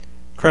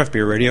Craft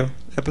Beer Radio,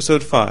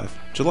 Episode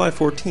 5, July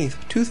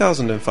 14th,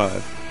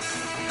 2005.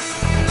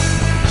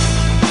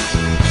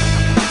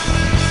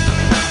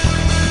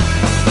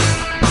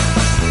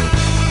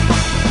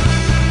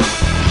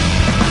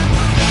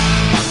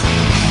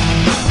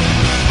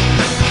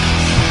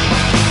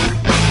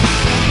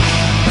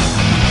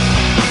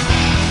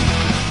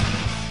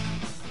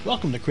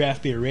 Welcome to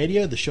Craft Beer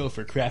Radio, the show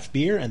for craft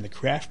beer and the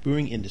craft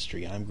brewing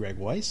industry. I'm Greg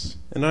Weiss.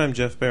 And I'm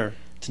Jeff Bear.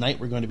 Tonight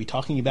we're going to be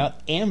talking about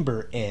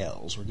amber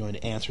ales. We're going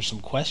to answer some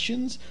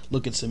questions,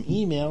 look at some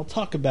email,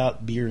 talk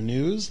about beer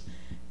news,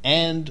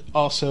 and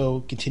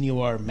also continue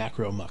our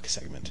Macro Muck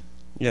segment.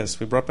 Yes,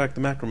 we brought back the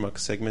Macro Muck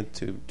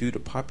segment due to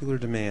popular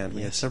demand.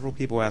 We had several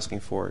people asking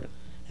for it.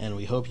 And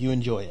we hope you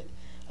enjoy it.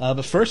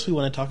 But first we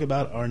want to talk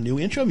about our new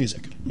intro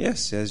music.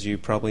 Yes, as you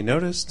probably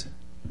noticed,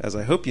 as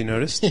I hope you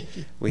noticed,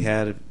 we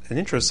had an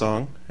intro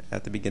song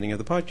at the beginning of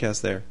the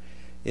podcast there.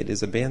 It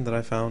is a band that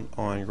I found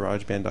on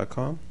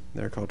GarageBand.com.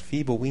 They're called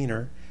Feeble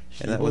Wiener,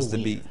 and that was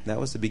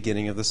the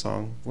beginning of the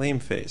song Lame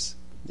Face.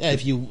 Yeah,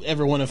 if you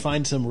ever want to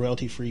find some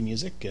royalty-free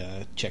music,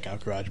 check out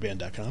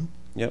GarageBand.com.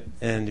 Yep,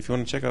 and if you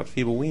want to check out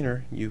Feeble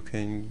Wiener, you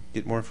can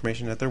get more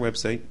information at their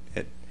website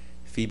at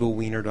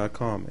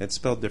feeblewiener.com. It's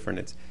spelled different.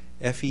 It's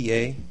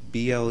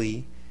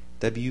FeableWeiner.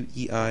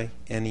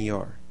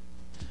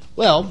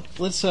 Well,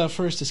 let's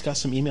first discuss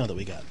some email that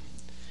we got.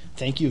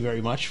 Thank you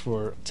very much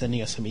for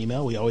sending us some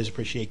email. We always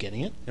appreciate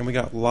getting it. And we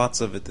got lots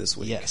of it this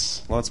week.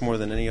 Yes. Lots more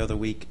than any other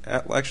week.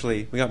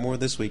 Actually, we got more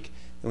this week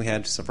than we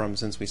had from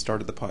since we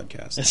started the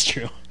podcast. That's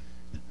true.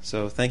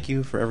 So thank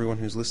you for everyone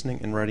who's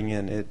listening and writing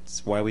in.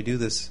 It's why we do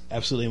this.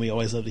 Absolutely, and we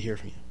always love to hear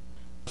from you.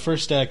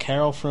 First,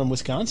 Carol from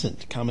Wisconsin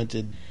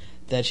commented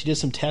that she did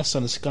some tests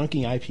on the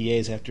skunking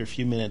IPAs after a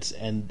few minutes,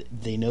 and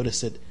they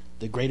noticed that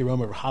the great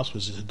aroma of hops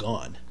was just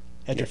gone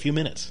after a few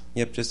minutes.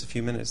 Yep, just a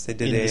few minutes. They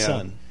did in the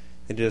sun.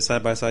 They did a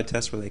side-by-side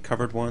test where they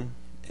covered one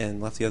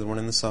and left the other one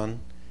in the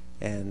sun,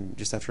 and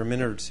just after a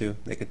minute or two,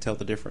 they could tell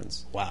the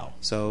difference. Wow.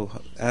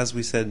 So, as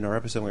we said in our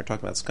episode when we were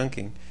talking about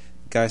skunking,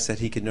 the guy said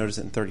he could notice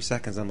it in 30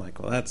 seconds. I'm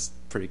like, well, that's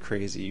pretty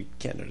crazy. You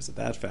can't notice it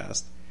that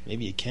fast.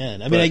 Maybe you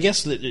can. I mean, I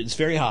guess that it's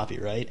very hoppy,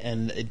 right?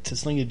 And it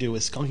has something to do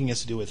with, skunking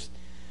has to do with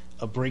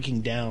breaking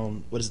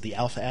down, what is it, the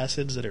alpha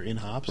acids that are in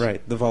hops?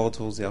 Right, the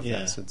volatiles, the alpha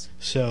acids.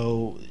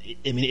 So,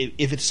 I mean,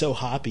 if it's so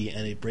hoppy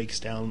and it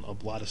breaks down a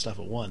lot of stuff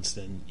at once,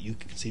 then you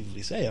can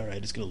conceivably say, all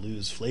right, it's going to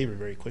lose flavor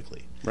very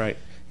quickly. Right.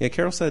 Yeah,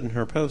 Carol said in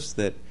her post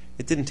that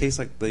it didn't taste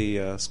like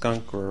the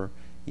skunk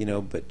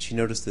but she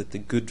noticed that the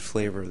good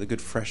flavor, the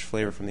good fresh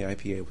flavor from the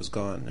IPA was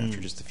gone after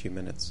just a few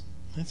minutes.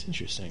 That's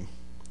interesting.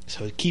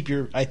 So keep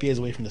your IPAs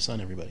away from the sun,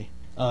 everybody.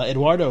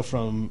 Eduardo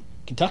from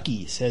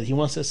Kentucky said he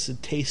wants us to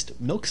taste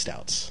milk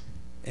stouts.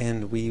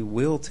 And we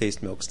will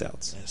taste milk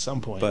stouts. At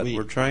some point. But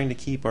we're trying to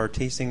keep our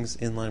tastings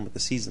in line with the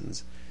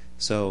seasons.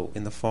 So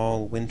in the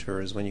fall, winter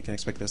is when you can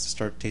expect us to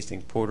start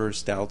tasting porters,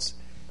 stouts,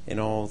 and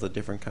all the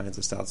different kinds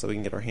of stouts that we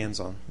can get our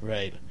hands on.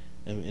 Right.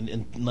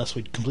 And unless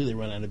we completely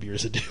run out of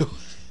beers to do.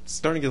 It's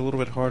starting to get a little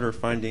bit harder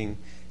finding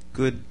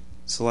good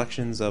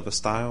selections of a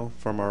style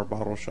from our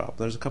bottle shop.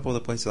 There's a couple of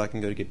the places I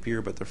can go to get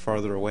beer, but they're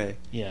farther away.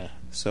 Yeah.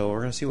 So we're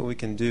going to see what we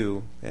can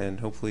do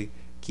and hopefully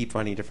keep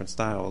finding different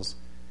styles.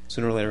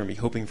 Sooner or later, we're going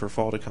to be hoping for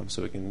fall to come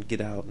so we can get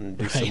out and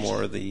do some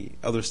more of the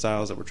other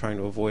styles that we're trying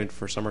to avoid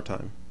for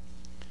summertime.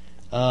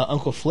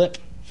 Uncle Flip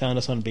found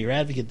us on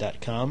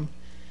beeradvocate.com.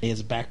 He has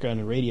a background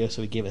in radio,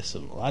 so he gave us a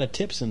lot of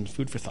tips and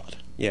food for thought.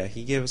 Yeah,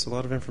 he gave us a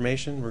lot of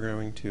information. We're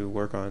going to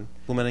work on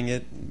implementing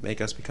it,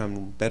 make us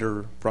become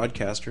better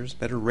broadcasters,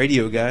 better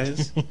radio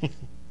guys.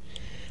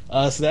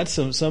 So that's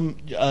some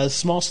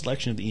small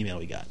selection of the email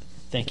we got.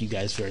 Thank you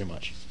guys very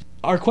much.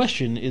 Our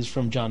question is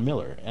from John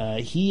Miller.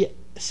 He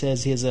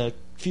says he has a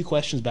few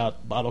questions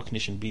about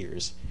bottle-conditioned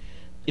beers.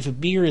 If a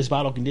beer is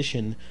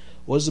bottle-conditioned,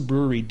 what does the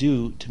brewery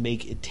do to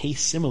make it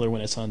taste similar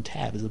when it's on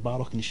tap? Is a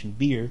bottle-conditioned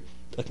beer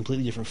a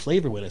completely different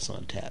flavor when it's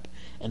on tap?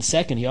 And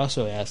second, he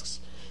also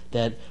asks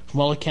that from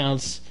all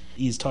accounts,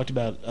 he's talked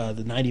about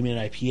the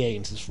 90-minute IPA,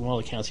 and says from all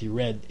accounts he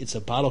read, it's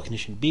a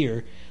bottle-conditioned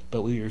beer,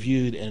 but we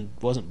reviewed and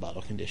it wasn't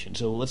bottle-conditioned.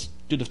 So let's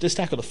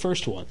tackle the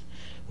first one,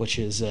 which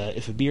is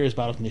if a beer is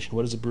bottle-conditioned,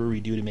 what does a brewery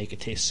do to make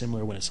it taste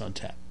similar when it's on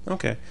tap?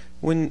 Okay.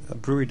 When a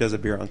brewery does a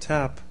beer on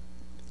tap,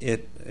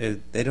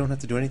 they don't have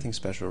to do anything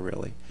special,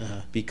 really,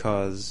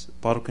 because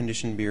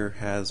bottle-conditioned beer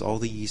has all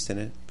the yeast in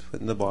it, put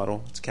in the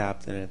bottle, it's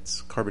capped, and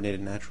it's carbonated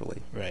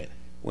naturally. Right.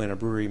 When a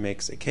brewery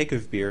makes a keg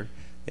of beer,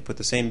 they put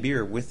the same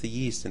beer with the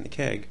yeast in the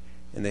keg,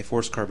 and they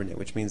force carbonate,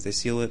 which means they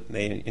seal it, and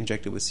they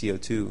inject it with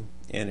CO2,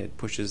 and it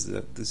pushes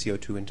the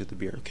CO2 into the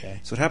beer.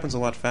 Okay. So it happens a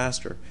lot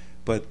faster,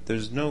 but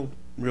there's no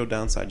real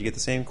downside. You get the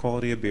same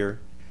quality of beer.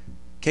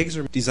 Kegs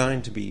are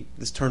designed to be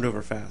turned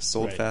over fast,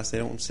 sold fast. They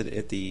don't sit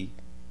at the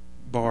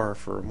bar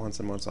for months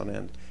and months on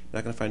end. You're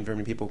not going to find very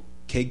many people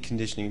keg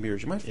conditioning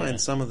beers. You might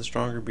find some of the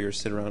stronger beers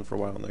sit around for a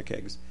while in their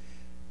kegs,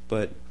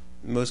 but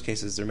in most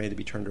cases they're made to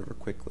be turned over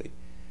quickly.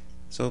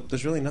 So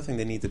there's really nothing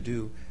they need to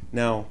do.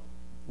 Now,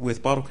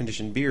 with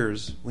bottle-conditioned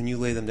beers, when you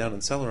lay them down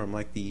and cellar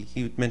them,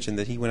 he mentioned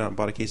that he went out and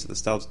bought a case of the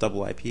Stouts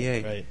Double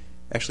IPA,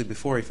 actually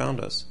before he found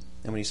us.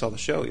 And when he saw the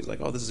show, he was like,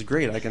 "Oh, this is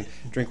great! I can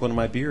drink one of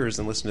my beers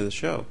and listen to the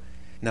show."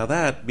 Now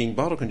that, being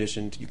bottle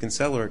conditioned, you can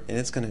cellar it, and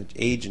it's going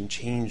to age and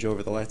change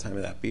over the lifetime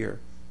of that beer.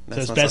 So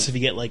it's best if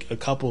you get like a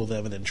couple of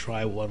them and then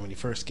try one when you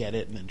first get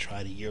it, and then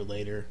try it a year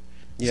later.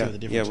 Yeah, see the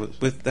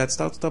difference with that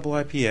Stouts Double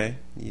IPA,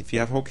 if you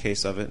have a whole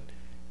case of it,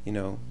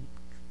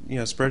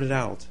 spread it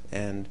out,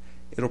 and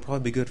it'll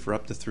probably be good for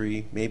up to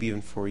 3, maybe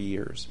even 4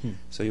 years.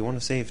 So you want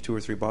to save 2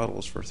 or 3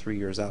 bottles for 3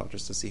 years out,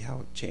 just to see how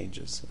it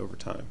changes over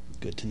time.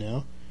 Good to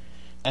know.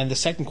 And the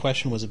second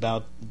question was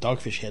about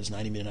Dogfish Head's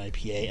 90-minute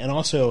IPA, and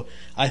also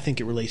I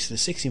think it relates to the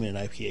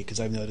 60-minute IPA because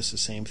I've noticed the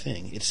same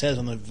thing. It says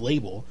on the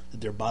label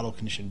that they're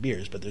bottle-conditioned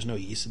beers, but there's no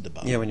yeast in the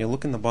bottle. Yeah, when you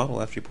look in the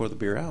bottle after you pour the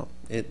beer out,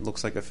 it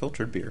looks like a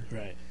filtered beer.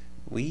 Right.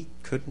 We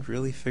couldn't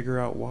really figure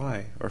out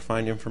why or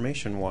find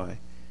information why.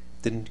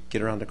 Didn't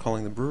get around to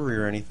calling the brewery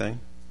or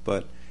anything,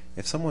 but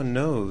if someone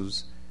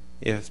knows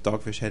if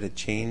Dogfish Head had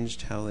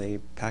changed how they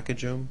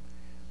package them,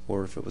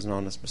 or if it was an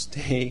honest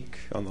mistake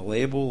on the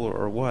label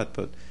or what,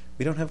 but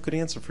we don't have a good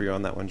answer for you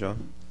on that one,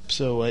 John.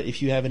 So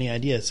if you have any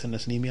ideas, send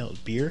us an email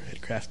at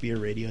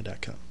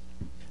beer@craftbeerradio.com.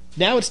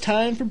 Now it's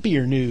time for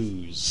beer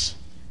news.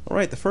 All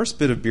right, the first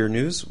bit of beer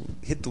news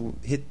hit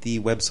the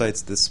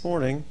websites this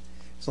morning.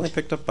 It's only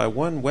picked up by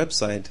one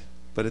website,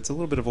 but it's a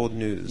little bit of old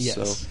news. Yes.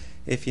 So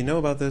if you know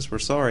about this, we're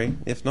sorry.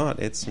 If not,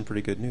 it's some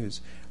pretty good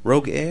news.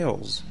 Rogue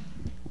Ales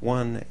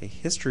won a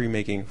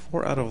history-making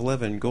 4 out of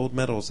 11 gold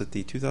medals at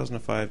the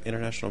 2005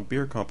 International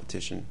Beer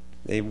Competition.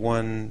 They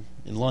won...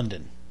 In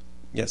London.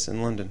 Yes,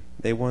 in London.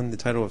 They won the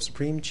title of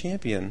Supreme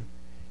Champion,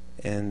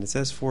 and it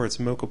says for its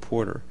Mocha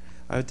Porter.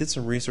 I did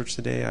some research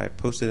today. I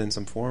posted in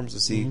some forums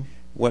to see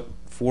what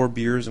 4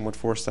 beers and what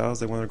 4 styles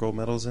they won their gold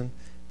medals in,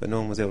 but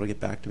no one was able to get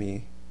back to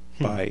me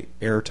by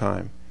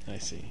airtime. I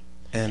see.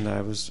 And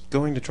I was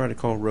going to try to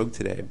call Rogue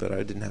today, but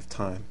I didn't have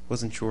time.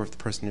 Wasn't sure if the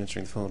person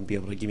answering the phone would be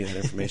able to give me that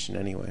information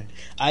anyway.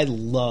 I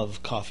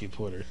love coffee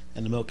porter,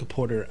 and the Mocha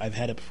Porter, I've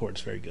had it before.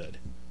 It's very good.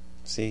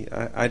 See,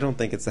 I don't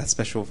think it's that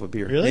special of a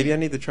beer. Really? Maybe I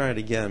need to try it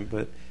again,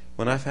 but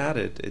when I've had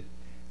it,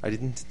 I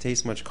didn't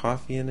taste much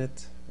coffee in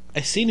it.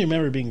 I seem to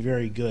remember it being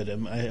very good.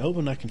 I hope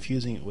I'm not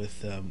confusing it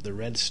with the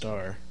Red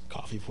Star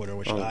coffee porter,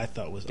 which I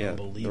thought was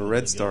unbelievable. The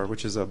Red Star,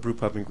 which is a brew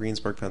pub in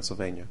Greensburg,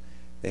 Pennsylvania.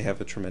 They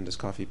have a tremendous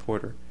coffee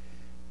porter.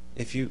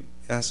 If you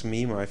ask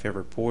me my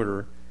favorite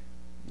porter,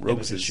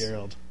 Rogue's is...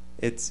 Fitzgerald.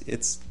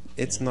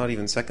 It's not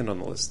even second on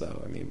the list,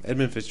 though. I mean,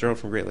 Edmund Fitzgerald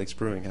from Great Lakes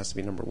Brewing has to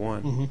be number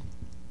 1. Mm-hmm.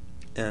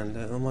 And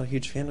I'm not a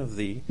huge fan of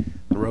the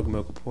Rogue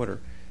Mocha Porter.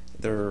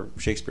 Their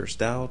Shakespeare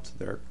Stout,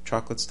 their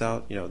Chocolate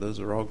Stout, those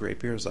are all great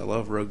beers. I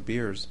love Rogue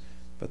beers,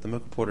 but the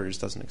Mocha Porter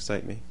just doesn't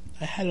excite me.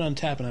 I had it on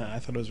tap, and I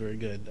thought it was very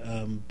good,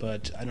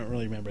 but I don't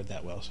really remember it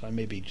that well, so I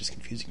may be just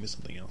confusing it with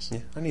something else. Yeah,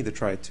 I need to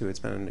try it, too. It's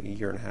been a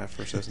year and a half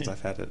or so since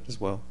I've had it as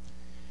well.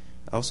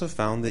 I also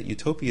found that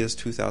Utopia's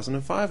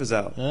 2005 is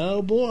out.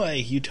 Oh,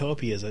 boy,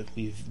 Utopia's.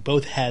 We've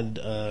both had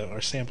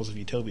our samples of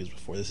Utopia's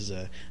before. This is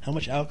how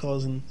much alcohol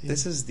is in...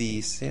 This is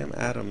the Sam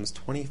Adams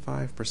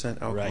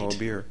 25% alcohol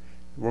beer.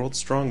 World's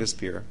strongest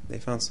beer. They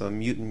found some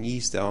mutant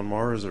yeast out on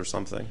Mars or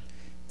something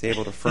to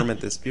able to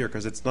ferment this beer,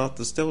 because it's not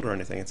distilled or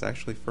anything. It's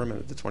actually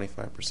fermented to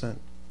 25%.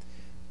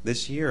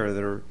 This year,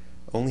 they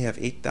only have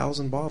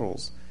 8,000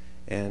 bottles,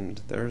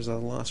 and there's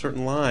a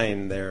certain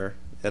line there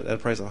at a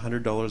price of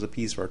 $100 a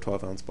piece for a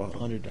 12-ounce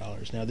bottle.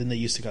 $100. Now, didn't they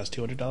used to cost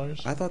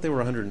 $200? I thought they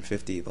were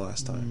 $150 the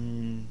last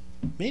time.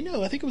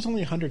 No, I think it was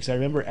only $100, because I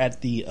remember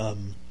at the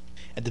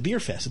beer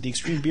fest, at the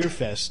Extreme Beer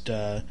Fest,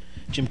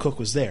 Jim Cook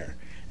was there,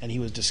 and he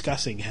was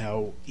discussing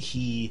how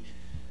he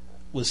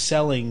was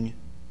selling...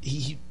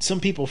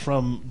 some people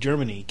from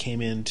Germany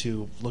came in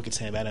to look at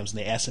Sam Adams, and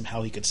they asked him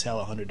how he could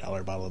sell a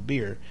 $100 bottle of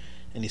beer,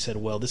 and he said,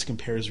 "Well, this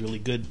compares really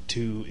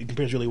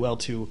well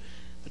to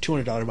a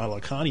 $200 bottle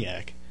of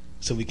cognac,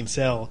 so we can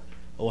sell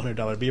a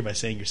 $100 beer by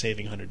saying you're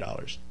saving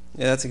 $100."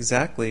 Yeah, that's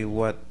exactly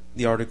what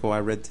the article I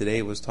read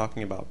today was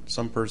talking about.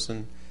 Some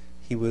person,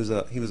 he was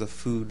a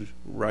food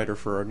writer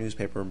for our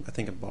newspaper, I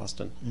think in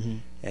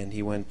Boston, and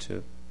he went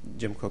to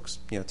Jim Cook's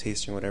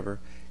tasting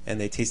whatever. And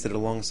they tasted it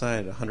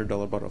alongside a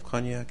 $100 bottle of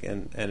cognac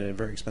and a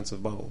very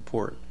expensive bottle of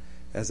port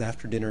as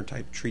after-dinner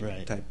type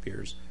treat type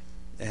beers.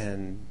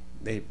 And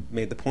they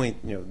made the point,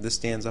 this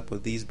stands up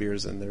with these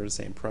beers and they're the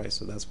same price,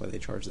 so that's why they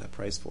charge that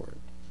price for it.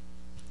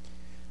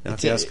 Now,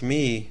 if you ask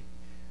me,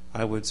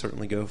 I would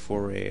certainly go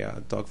for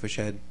a Dogfish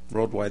Head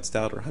Worldwide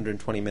Stout or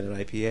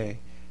 120-minute IPA.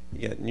 You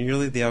get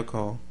nearly the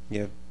alcohol,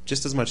 you have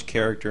just as much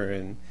character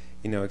in,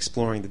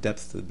 exploring the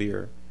depth of the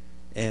beer.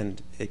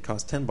 And it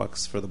costs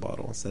 $10 for the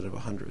bottle instead of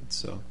 $100.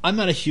 So I'm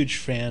not a huge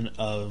fan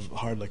of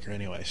hard liquor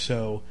anyway.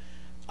 So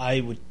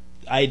I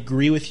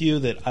agree with you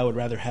that I would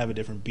rather have a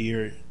different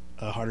beer,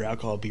 a harder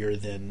alcohol beer,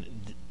 than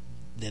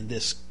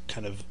this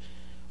kind of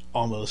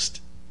almost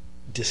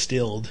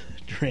distilled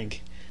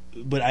drink.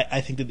 But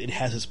I think that it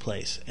has its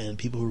place, and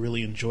people who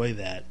really enjoy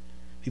that,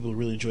 people who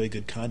really enjoy a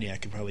good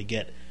cognac, can probably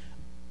get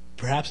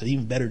perhaps an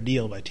even better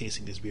deal by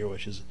tasting this beer,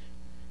 which is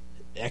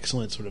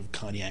excellent sort of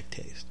cognac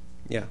taste.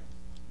 Yeah.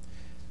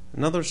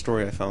 Another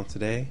story I found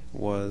today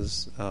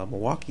was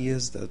Milwaukee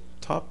is the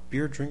top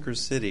beer drinker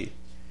city.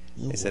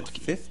 They said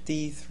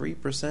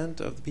 53%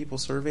 of the people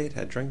surveyed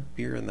had drank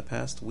beer in the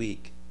past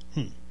week.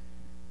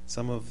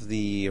 Some of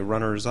the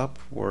runners-up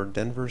were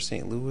Denver,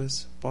 St.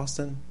 Louis,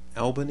 Boston,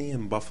 Albany,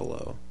 and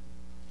Buffalo.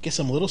 Guess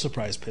I'm a little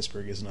surprised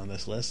Pittsburgh isn't on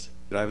this list.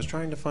 I was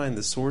trying to find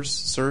the source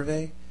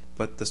survey,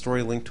 but the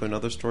story linked to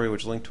another story,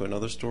 which linked to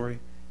another story,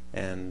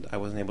 and I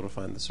wasn't able to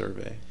find the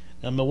survey.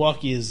 Now,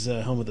 Milwaukee is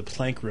home of the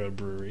Plank Road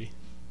Brewery,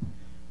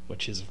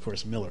 which is, of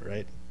course, Miller,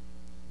 right?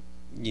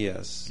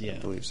 Yes, Yeah. I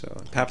believe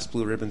so. Pabst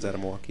Blue Ribbon's out of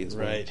Milwaukee as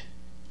well. Right.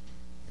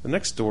 The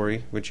next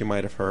story, which you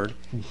might have heard,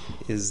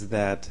 is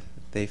that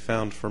they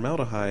found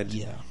formaldehyde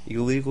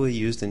illegally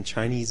used in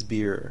Chinese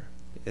beer.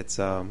 It's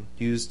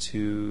used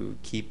to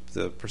keep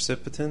the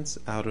precipitants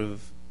out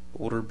of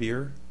older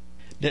beer.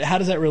 How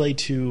does that relate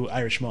to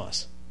Irish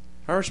moss?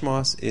 Irish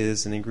moss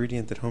is an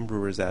ingredient that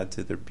homebrewers add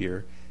to their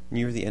beer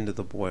near the end of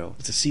the boil.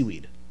 It's a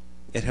seaweed.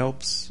 It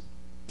helps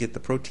get the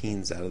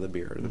proteins out of the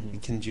beer.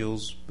 It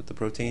congeals with the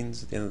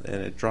proteins, and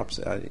it drops.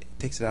 It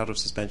takes it out of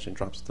suspension,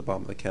 drops at the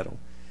bottom of the kettle.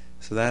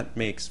 So that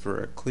makes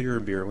for a clearer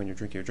beer when you're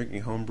drinking. You're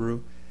drinking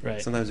homebrew.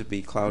 Right. Sometimes it'd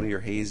be cloudy or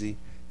hazy.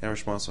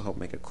 Irish moss will help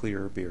make a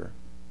clearer beer.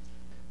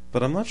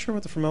 But I'm not sure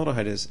what the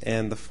formaldehyde is.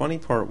 And the funny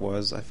part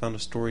was, I found a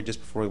story just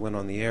before we went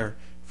on the air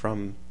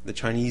from the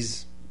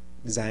Chinese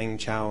Zhang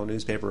Chao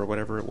newspaper or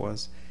whatever it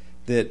was,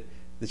 that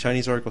the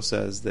Chinese article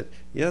says that,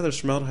 yeah, there's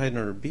formaldehyde in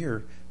our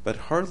beer, but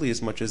hardly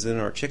as much as in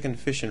our chicken,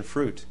 fish, and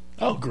fruit.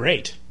 Oh,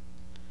 great.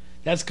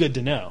 That's good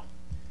to know.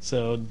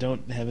 So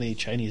don't have any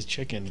Chinese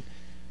chicken.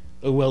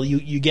 Oh, well,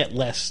 you get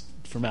less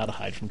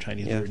formaldehyde from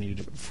Chinese beer than you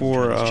do from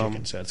Chinese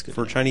chicken, so that's good.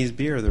 For Chinese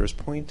beer, there's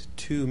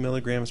 0.2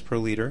 milligrams per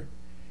liter.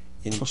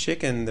 In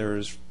chicken,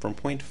 there's from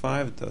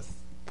 0.5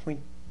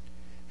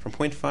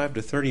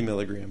 to 30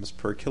 milligrams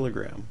per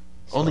kilogram.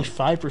 So, only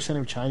 5%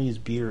 of Chinese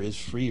beer is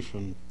free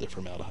from the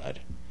formaldehyde.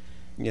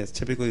 Yeah, it's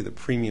typically the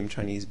premium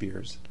Chinese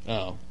beers.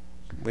 Oh.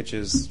 Which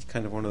is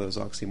kind of one of those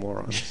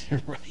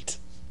oxymorons. Right.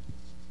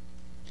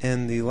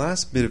 And the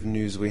last bit of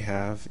news we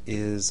have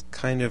is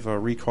kind of a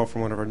recall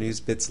from one of our news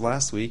bits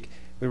last week.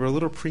 We were a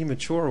little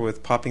premature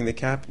with popping the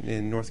cap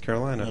in North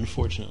Carolina.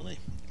 Unfortunately.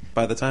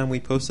 By the time we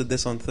posted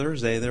this on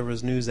Thursday, there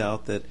was news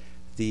out that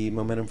the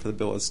momentum for the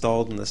bill had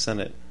stalled in the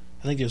Senate.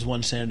 I think there's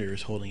one senator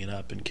who's holding it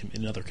up in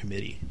another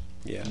committee,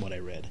 from what I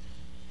read.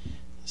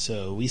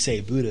 So we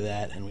say boo to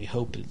that, and we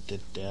hope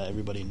that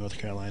everybody in North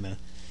Carolina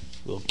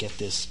will get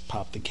this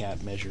pop the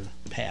cap measure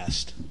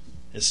passed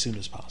as soon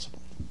as possible.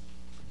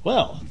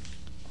 Well,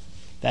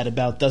 that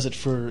about does it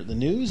for the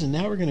news, and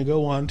now we're going to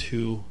go on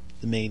to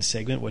the main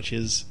segment, which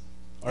is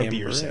our Amber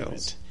beer Ales.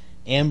 segment.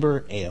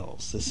 Amber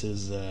Ales. This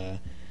is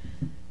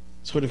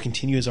sort of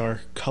continues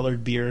our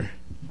colored beer.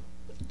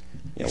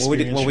 Yeah, we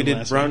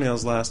did brown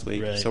ales last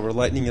week, so we're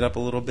lightening it up a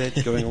little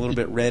bit, going a little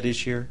bit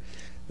reddish here.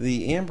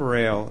 The amber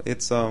ale,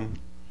 it's not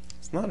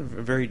a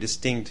very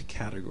distinct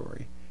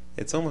category.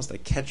 It's almost a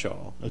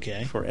catch-all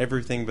for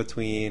everything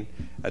between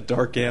a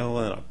dark ale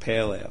and a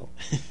pale ale.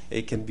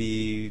 It can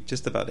be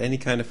just about any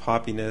kind of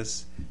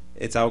hoppiness.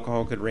 Its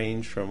alcohol could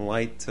range from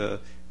light to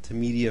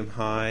medium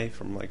high,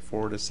 from like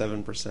 4 to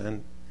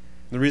 7%.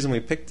 The reason we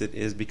picked it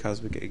is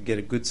because we could get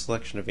a good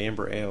selection of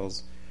amber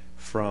ales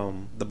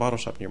from the bottle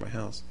shop near my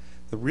house.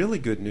 The really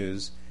good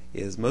news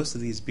is most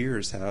of these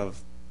beers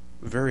have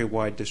very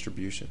wide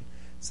distribution.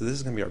 So this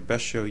is going to be our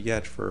best show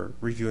yet for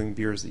reviewing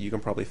beers that you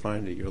can probably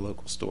find at your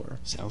local store.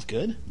 Sounds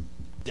good.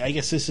 I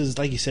guess this is,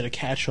 like you said, a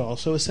catch-all.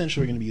 So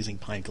essentially we're going to be using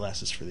pint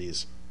glasses for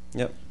these.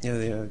 Yep. Yeah,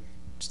 the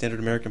standard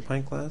American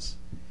pint glass.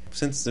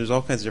 Since there's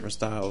all kinds of different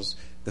styles,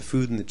 the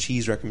food and the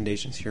cheese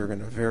recommendations here are going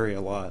to vary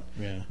a lot.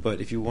 Yeah. But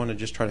if you want to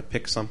just try to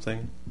pick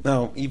something,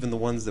 now even the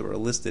ones that were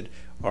listed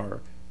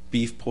are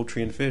beef,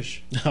 poultry, and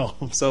fish. No.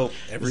 So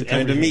every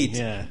kind of meat.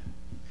 Yeah.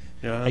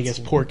 You know, I guess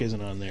pork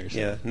isn't on there. So.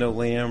 Yeah, no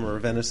lamb or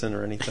venison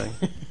or anything.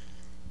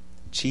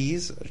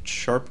 Cheese,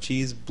 sharp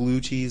cheese, blue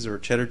cheese, or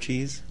cheddar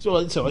cheese. So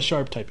a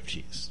sharp type of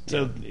cheese.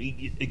 So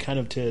it kind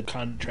of to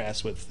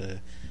contrast with the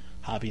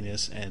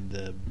hoppiness and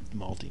the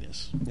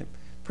maltiness. Yep.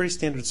 Pretty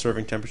standard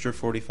serving temperature,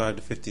 45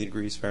 to 50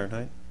 degrees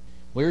Fahrenheit.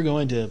 We're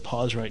going to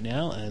pause right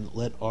now and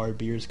let our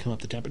beers come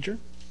up to temperature,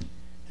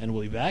 and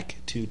we'll be back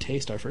to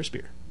taste our first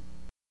beer.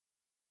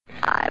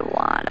 I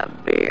want a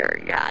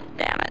beer,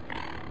 goddammit.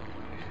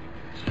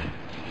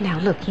 Now,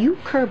 look, you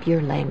curb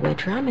your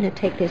language, or I'm going to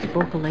take this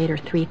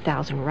Vocalator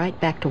 3000 right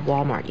back to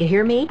Walmart. You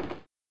hear me?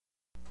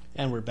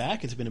 And we're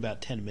back. It's been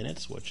about 10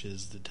 minutes, which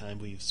is the time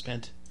we've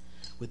spent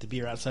with the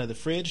beer outside the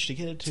fridge to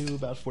get it to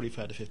about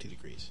 45 to 50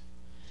 degrees.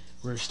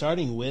 We're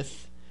starting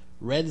with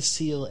Red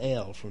Seal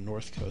Ale from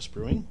North Coast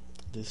Brewing.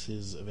 This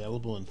is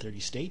available in 30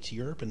 states,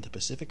 Europe, and the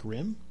Pacific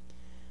Rim.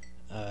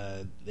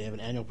 They have an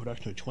annual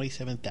production of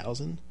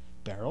 27,000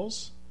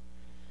 barrels.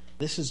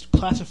 This is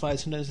classified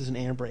sometimes as an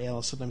amber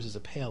ale, sometimes as a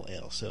pale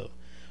ale, so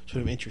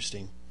sort of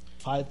interesting.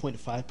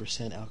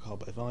 5.5% alcohol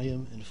by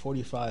volume and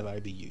 45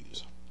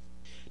 IBUs.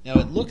 Now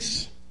it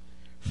looks,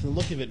 from the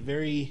look of it,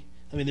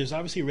 there's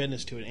obviously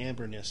redness to it,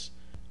 amberness.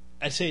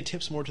 I'd say it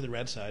tips more to the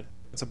red side.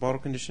 It's a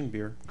bottle-conditioned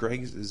beer.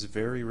 Greg's is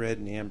very red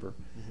and amber.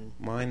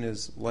 Mm-hmm. Mine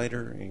is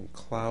lighter and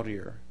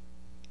cloudier.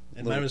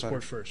 And mine was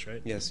poured first,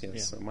 right? Yes. Yeah.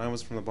 So mine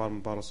was from the bottom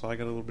of the bottle, so I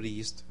got a little bit of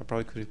yeast. I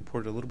probably could have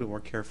poured it a little bit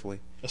more carefully.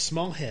 A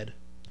small head.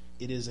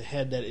 It is a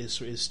head that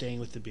is staying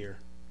with the beer.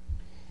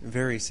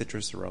 Very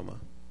citrus aroma.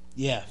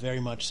 Yeah, very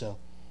much so.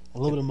 A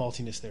little bit of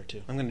maltiness there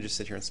too. I'm going to just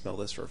sit here and smell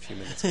this for a few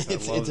minutes.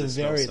 It's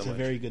a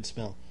very good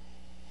smell.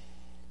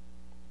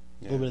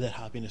 Yeah. A little bit of that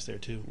hoppiness there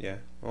too. Yeah.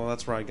 Well,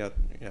 that's where I got.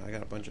 I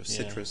got a bunch of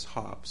citrus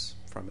hops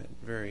from it.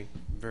 Very,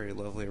 very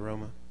lovely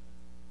aroma.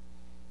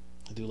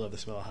 I do love the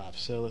smell of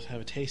hops. So let's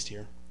have a taste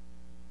here.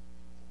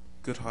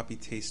 Good hoppy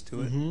taste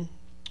to it.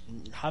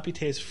 Mm-hmm. Hoppy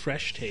taste,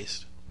 fresh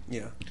taste.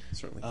 Yeah,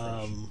 certainly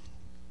fresh.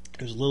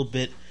 There's a little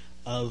bit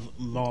of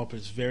malt, but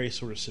it's very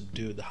sort of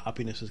subdued. The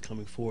hoppiness is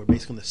coming forward,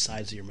 basically on the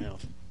sides of your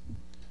mouth.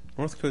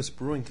 North Coast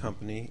Brewing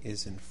Company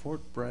is in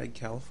Fort Bragg,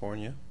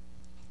 California.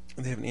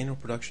 They have an annual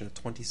production of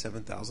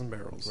 27,000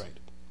 barrels. Right.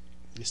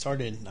 They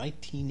started in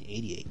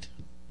 1988.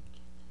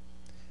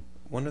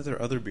 One of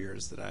their other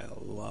beers that I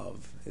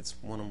love, it's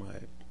one of my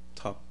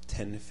top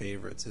 10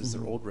 favorites, is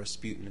their Old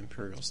Rasputin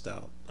Imperial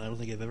Stout. I don't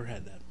think I've ever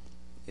had that.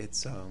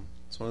 It's one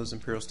of those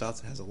imperial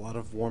stouts that has a lot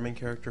of warming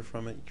character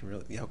from it. You can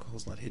really, the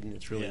alcohol's not hidden;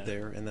 it's really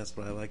there, and that's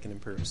what I like in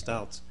imperial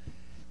stouts.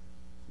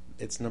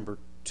 It's number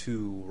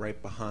 2, right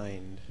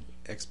behind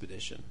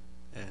Expedition.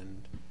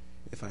 And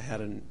if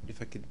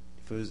it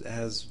was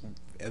as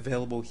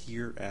available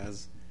here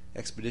as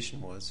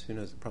Expedition was, who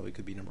knows? It probably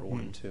could be number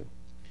 1 too.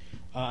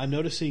 I'm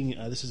noticing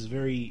this is a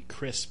very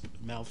crisp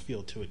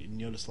mouthfeel to it. You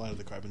notice a lot of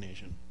the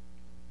carbonation,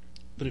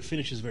 but it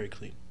finishes very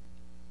clean.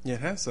 Yeah,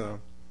 it has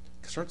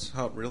starts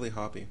out really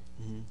hoppy,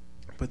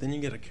 but then you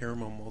get a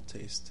caramel malt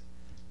taste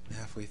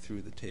halfway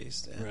through the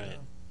taste, and it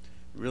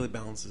really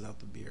balances out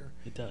the beer.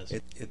 It does.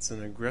 It's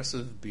an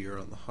aggressive beer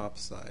on the hop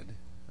side.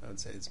 I would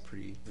say it's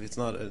pretty. It's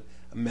not a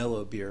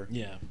mellow beer,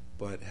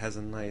 but has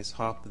a nice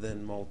hop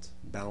then malt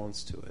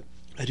balance to it.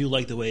 I do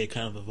like the way it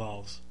kind of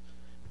evolves.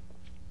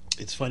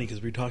 It's funny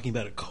because we're talking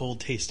about a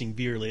cold tasting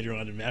beer later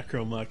on in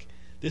Macro Muck.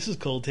 This is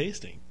cold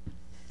tasting.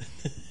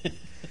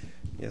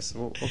 Yes,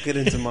 we'll get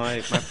into my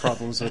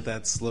problems with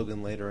that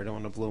slogan later. I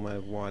don't want to blow my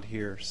wad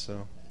here,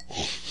 so.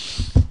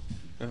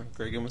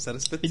 Greg almost had a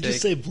spit take. Did you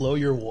say blow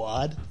your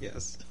wad?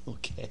 Yes.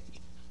 Okay.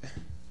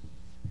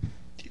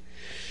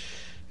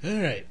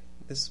 All right.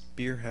 This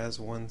beer has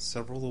won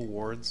several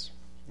awards.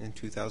 In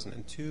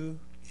 2002,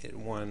 it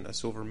won a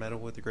silver medal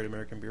with the Great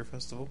American Beer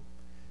Festival.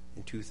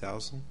 In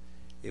 2000,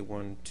 it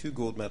won 2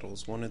 gold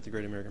medals, one at the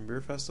Great American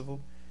Beer Festival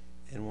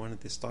and one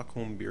at the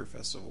Stockholm Beer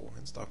Festival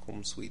in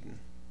Stockholm, Sweden.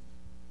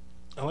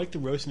 I like the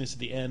roastiness at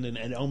the end, and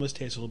it almost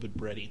tastes a little bit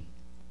bready.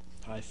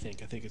 I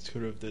think it's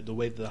sort of the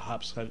way the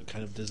hops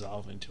kind of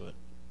dissolve into it.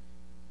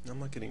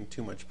 I'm not getting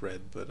too much bread,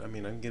 but I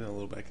mean I'm getting a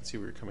little bit. I can see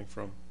where you're coming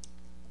from.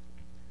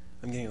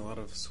 I'm getting a lot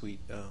of sweet,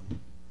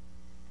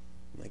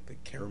 like the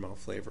caramel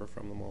flavor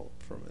from the malt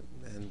from it,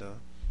 and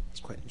it's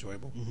quite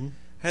enjoyable.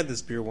 I had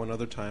this beer one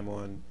other time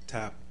on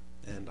tap,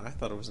 and I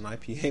thought it was an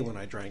IPA when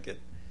I drank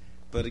it.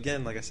 But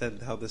again, like I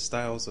said, how this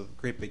style is a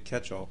great big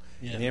catch-all.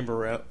 An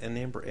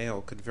amber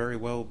ale could very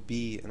well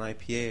be an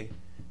IPA.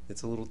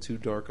 It's a little too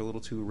dark, a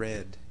little too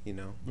red,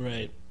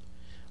 Right.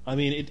 I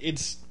mean,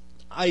 it's.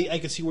 I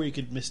could see where you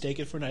could mistake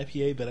it for an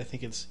IPA, but I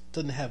think it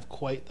doesn't have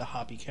quite the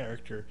hoppy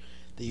character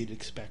that you'd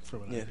expect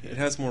from an IPA. It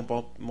has more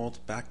malt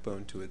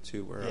backbone to it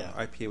too, where an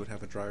IPA would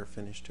have a drier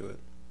finish to it.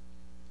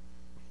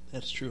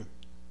 That's true.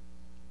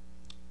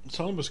 It's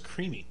almost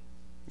creamy.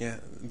 Yeah,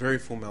 very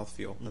full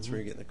mouthfeel. That's where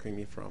you're getting the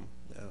creamy from.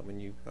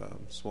 When you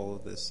swallow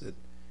this, it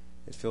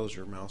fills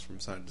your mouth from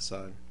side to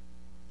side.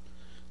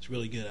 It's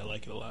really good. I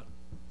like it a lot.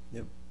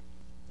 Yep.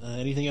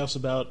 Anything else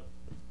about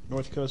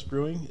North Coast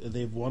Brewing?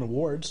 They've won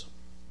awards.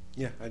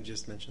 Yeah, I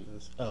just mentioned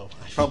those. Oh.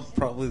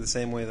 Probably the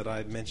same way that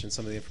I mentioned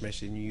some of the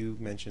information you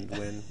mentioned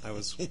when I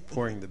was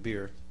pouring the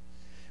beer.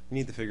 We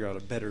need to figure out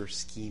a better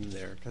scheme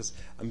there, because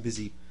I'm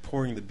busy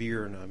pouring the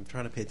beer and I'm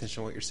trying to pay attention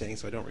to what you're saying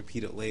so I don't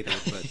repeat it later.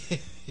 But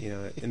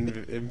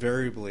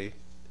invariably,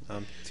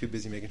 I'm too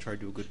busy making sure I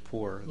do a good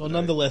pour. Well,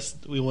 nonetheless,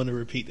 we want to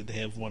repeat that they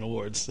have won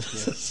awards.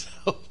 Yeah.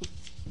 So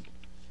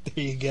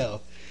there you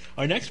go.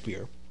 Our next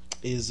beer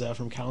is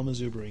from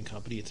Kalamazoo Brewing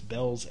Company. It's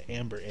Bell's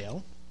Amber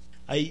Ale.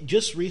 I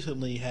just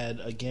recently had,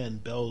 again,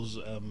 Bell's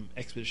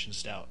Expedition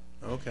Stout.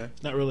 Okay.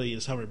 It's not really a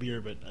summer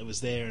beer, but I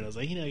was there and I was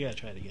like, I got to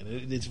try it again.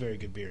 It's a very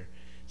good beer.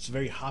 It's a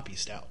very hoppy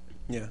stout.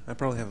 Yeah, I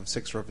probably have a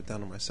 6 of it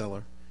down in my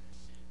cellar.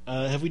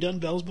 Have we done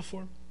Bell's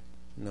before?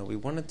 No, we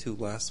wanted to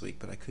last week,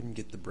 but I couldn't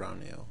get the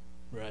brown ale.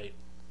 Right.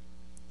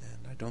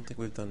 And I don't think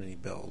we've done any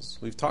Bell's.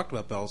 We've talked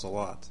about Bell's a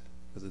lot,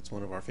 because it's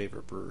one of our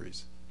favorite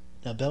breweries.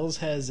 Now, Bell's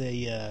has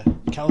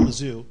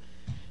Kalamazoo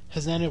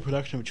has an annual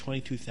production of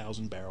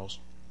 22,000 barrels.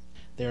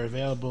 They're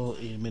available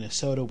in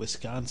Minnesota,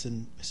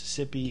 Wisconsin,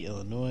 Mississippi,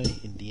 Illinois,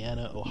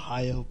 Indiana,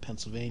 Ohio,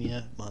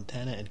 Pennsylvania,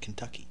 Montana, and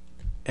Kentucky.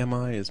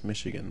 MI is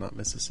Michigan, not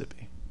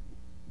Mississippi.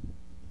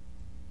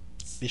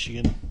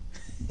 Michigan.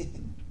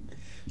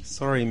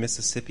 Sorry,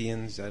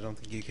 Mississippians. I don't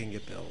think you can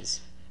get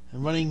Bell's.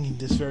 I'm running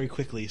this very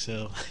quickly,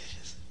 so I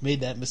just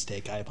made that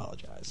mistake. I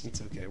apologize.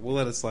 It's okay. We'll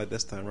let it slide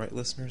this time, right,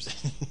 listeners?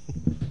 I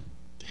was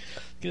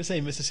going to say,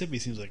 Mississippi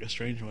seems like a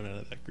strange one out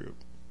of that group.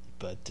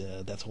 but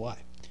that's why.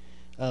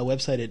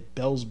 Website at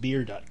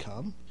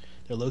bellsbeer.com.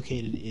 They're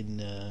located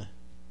in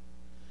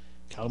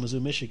Kalamazoo,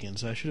 Michigan,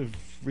 so I should have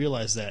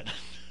realized that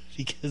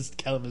because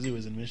Kalamazoo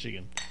is in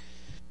Michigan.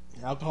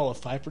 Alcohol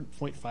of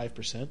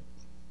 5.5%.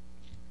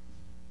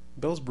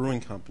 Bell's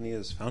Brewing Company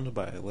is founded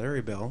by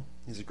Larry Bell.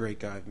 He's a great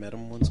guy. I've met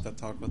him once, got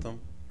to talk with him.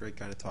 Great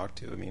guy to talk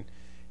to. I mean,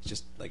 he's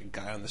just like a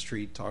guy on the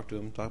street. Talk to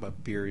him, talk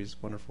about beer.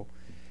 He's wonderful.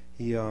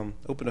 He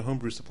opened a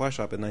homebrew supply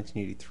shop in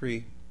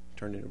 1983,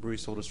 turned into a brewery,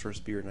 sold his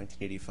first beer in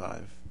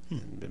 1985,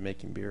 and been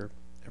making beer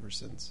ever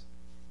since.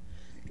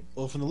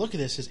 Well, from the look of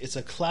this, it's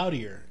a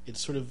cloudier.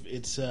 It's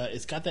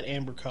got that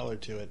amber color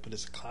to it, but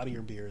it's a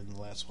cloudier beer than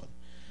the last one.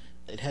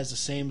 It has the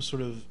same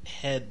sort of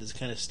head that's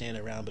kind of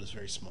standing around, but it's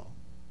very small.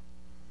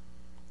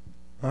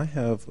 I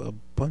have a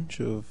bunch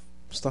of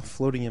stuff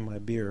floating in my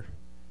beer.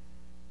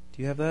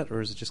 Do you have that,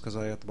 or is it just because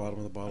I got the bottom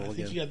of the bottle again? I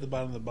think you got the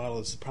bottom of the bottle.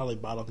 It's probably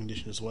bottle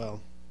conditioned as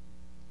well.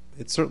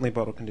 It's certainly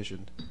bottle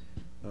conditioned.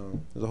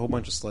 There's a whole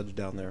bunch of sludge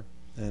down there.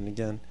 And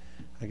again,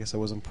 I guess I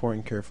wasn't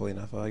pouring carefully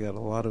enough. I got a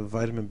lot of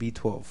vitamin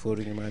B12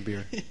 floating in my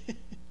beer.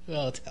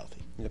 Well, it's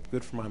healthy. Yep,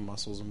 good for my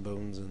muscles and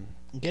bones. And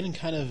I'm getting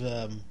kind of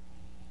a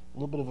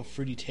little bit of a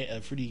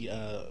fruity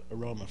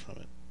aroma from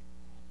it.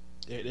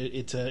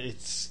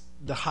 It's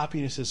the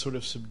hoppiness is sort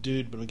of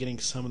subdued, but I'm getting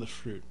some of the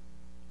fruit.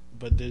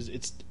 But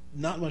it's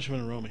not much of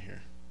an aroma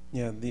here.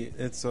 Yeah,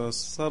 it's a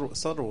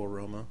subtle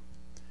aroma.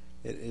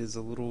 It is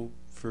a little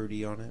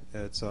fruity on it.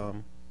 It's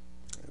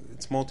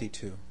malty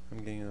too. I'm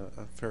getting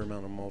a fair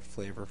amount of malt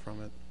flavor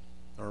from it,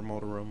 or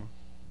malt aroma.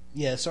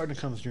 Yeah, it's starting to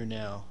come through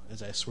now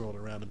as I swirl it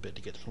around a bit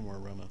to get some more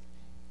aroma.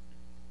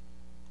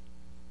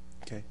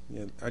 Okay,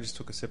 yeah, I just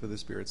took a sip of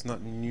this beer. It's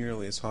not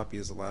nearly as hoppy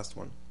as the last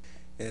one.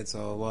 It's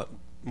a lot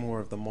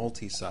more of the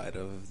malty side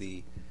of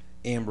the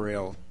amber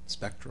ale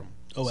spectrum.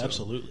 Oh,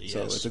 absolutely, yes.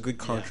 So it's a good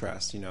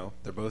contrast,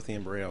 They're both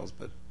amber ales,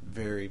 but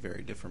very,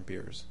 very different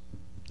beers.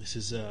 This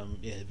is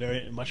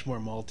very much more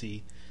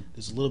malty.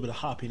 There's a little bit of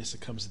hoppiness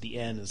that comes at the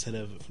end instead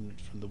of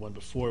from the one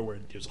before where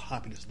there's a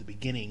hoppiness at the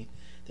beginning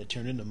that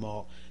turned into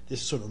malt.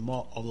 This is sort of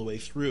malt all the way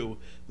through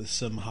with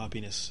some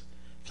hoppiness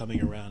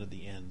coming around at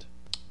the end.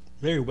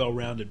 Very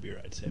well-rounded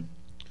beer, I'd say.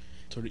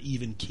 Sort of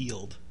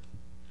even-keeled.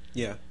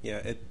 Yeah.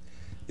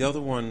 The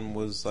other one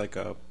was like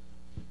I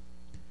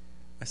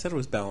said it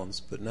was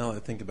balanced, but now that I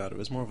think about it, it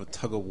was more of a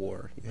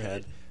tug-of-war. You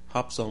had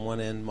hops on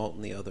one end, malt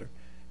on the other.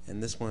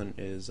 And this one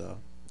is a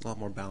lot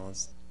more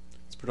balanced.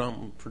 It's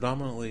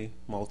predominantly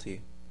malty,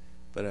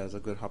 but it has a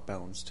good hop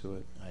balance to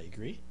it. I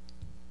agree.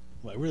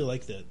 Well, I really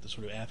like the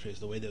sort of aftertaste,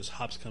 the way those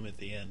hops come at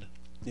the end.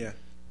 Yeah.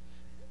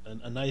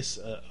 A nice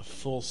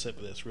full sip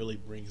of this really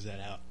brings that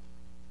out.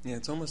 Yeah,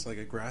 it's almost like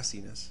a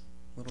grassiness.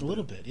 A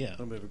little bit, yeah. A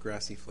little bit of a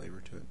grassy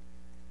flavor to it.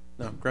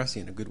 No, grassy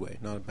in a good way,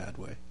 not a bad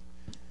way.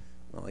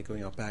 Not like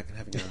going out back and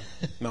having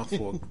a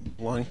mouthful of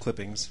lawn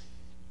clippings.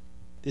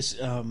 This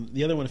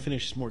the other one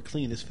finishes more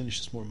clean. This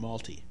finishes more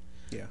malty.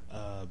 Yeah.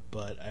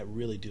 But I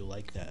really do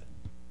like that.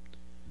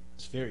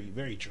 It's very,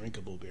 very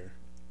drinkable beer.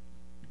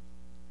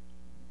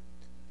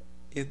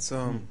 It's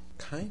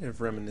kind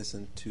of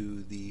reminiscent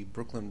to the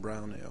Brooklyn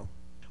Brown Ale.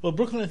 Well,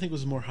 Brooklyn, I think,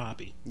 was more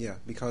hoppy. Yeah,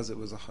 because it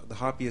was the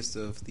hoppiest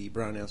of the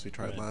brown ales we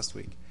tried last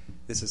week.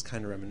 This is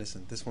kind of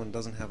reminiscent. This one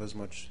doesn't have as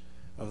much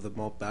of the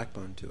malt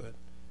backbone to it.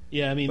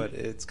 Yeah, I mean, but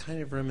it's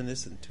kind of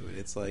reminiscent to it.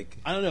 It's like,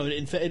 I don't know.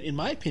 In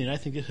my opinion, I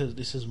think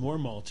this is more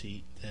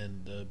malty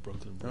than the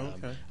Brooklyn Brown.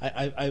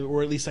 Okay. I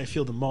or at least I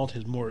feel the malt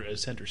has more a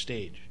center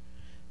stage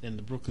than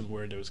the Brooklyn,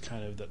 where there was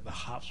kind of the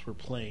hops were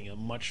playing a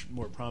much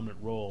more prominent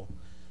role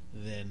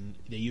than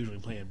they usually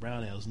play in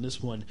brown ales. And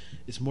this one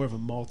is more of a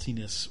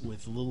maltiness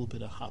with a little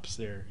bit of hops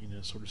there,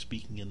 sort of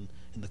speaking in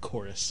the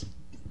chorus.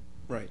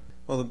 Right.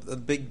 Well, the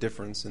big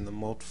difference in the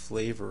malt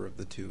flavor of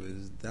the two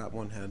is that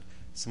one had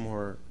some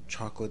more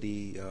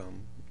chocolatey,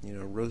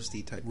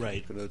 roasty type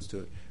notes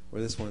to it,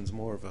 where this one's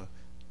more of a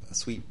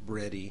sweet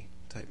bready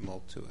type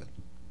malt to it.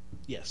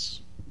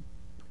 Yes.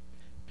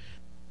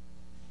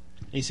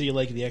 And you say you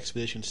like the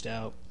Expedition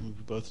Stout. We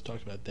both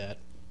talked about that.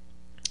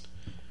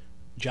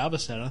 Java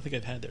Stout. I don't think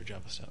I've had their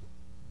Java Stout.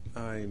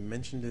 I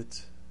mentioned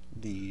it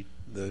the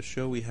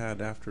show we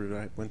had after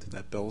I went to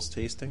that Bell's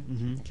tasting.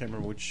 Mm-hmm. I can't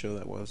remember which show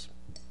that was.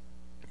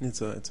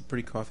 It's a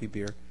pretty coffee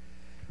beer.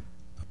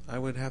 I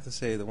would have to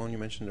say the one you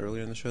mentioned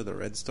earlier in the show, the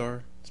Red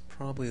Star, it's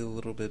probably a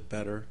little bit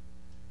better.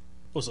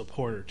 Well, it's a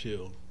porter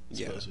too,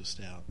 as opposed to a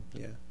stout.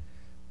 Yeah,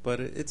 but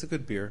it's a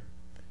good beer.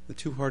 The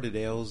Two Hearted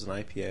Ale is an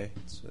IPA.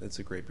 It's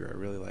a great beer. I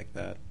really like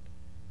that.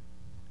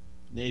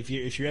 If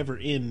you're ever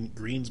in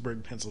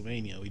Greensburg,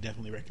 Pennsylvania, we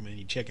definitely recommend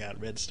you check out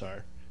Red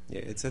Star. Yeah,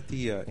 it's at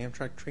the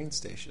Amtrak train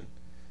station.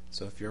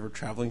 So if you're ever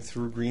traveling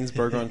through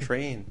Greensburg on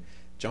train,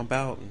 jump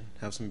out and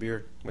have some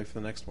beer. Wait for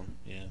the next one.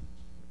 Yeah.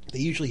 They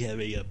usually have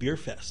a beer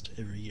fest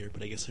every year,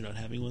 but I guess they're not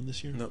having one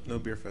this year? No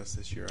beer fest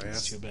this year. I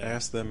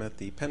asked them at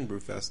the Penn Brew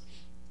Fest,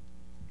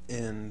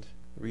 and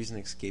the reason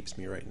escapes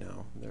me right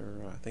now.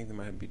 I think they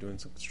might be doing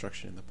some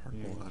construction in the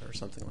parking lot or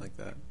something like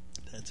that.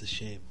 That's a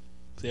shame.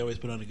 They always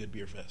put on a good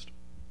beer fest.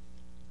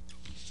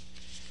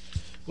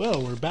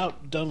 Well, we're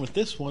about done with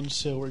this one,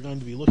 so we're going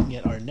to be looking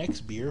at our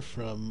next beer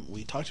from,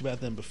 we talked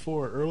about them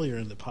before earlier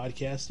in the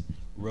podcast,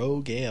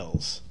 Rogue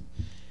Ales.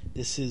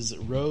 This is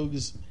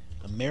Rogue's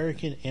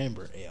American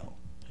Amber Ale.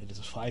 It is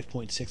a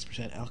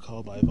 5.6%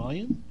 alcohol by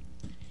volume.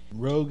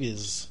 Rogue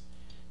is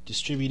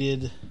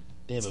distributed,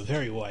 they have a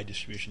very wide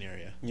distribution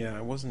area. Yeah,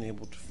 I wasn't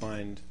able to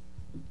find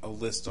a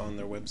list on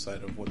their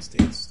website of what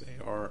states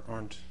they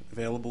aren't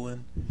available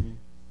in. Mm-hmm.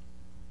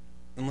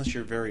 Unless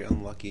you're very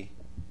unlucky,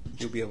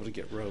 you'll be able to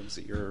get Rogues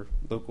at your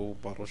local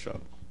bottle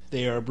shop.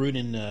 They are brewed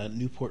in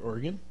Newport,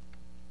 Oregon.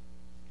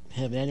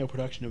 Have an annual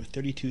production of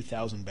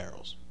 32,000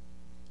 barrels.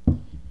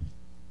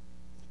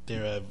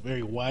 They're a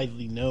very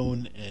widely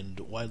known and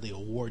widely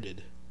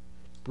awarded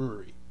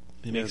brewery.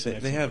 They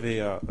have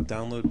a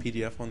download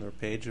PDF on their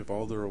page of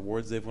all their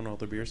awards they've won, all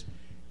their beers.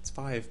 It's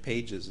 5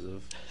 pages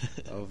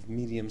of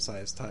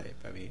medium-sized type.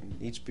 I mean,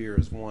 each beer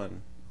has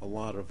won a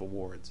lot of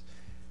awards.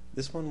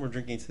 This one we're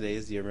drinking today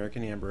is the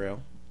American Amber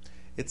Ale.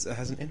 It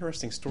has an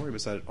interesting story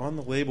beside it. On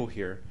the label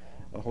here,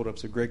 I'll hold up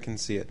so Greg can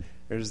see it.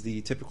 There's the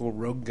typical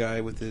rogue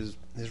guy with his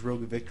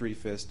rogue victory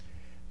fist,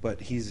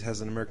 but he has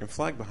an American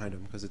flag behind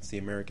him because it's the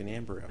American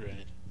Amber Ale.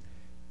 Right.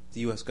 The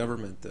U.S.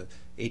 government, the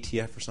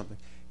ATF or something,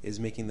 is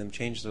making them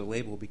change their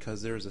label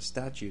because there is a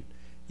statute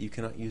you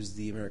cannot use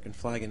the American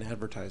flag in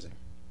advertising.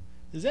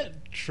 Is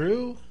that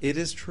true? It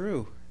is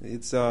true.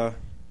 It's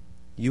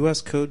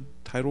U.S. Code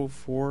Title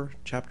 4,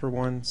 Chapter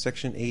 1,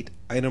 Section 8,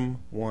 Item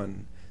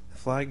 1. The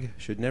flag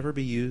should never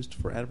be used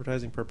for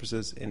advertising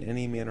purposes in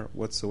any manner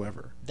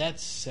whatsoever. That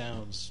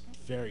sounds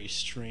very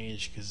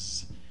strange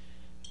because,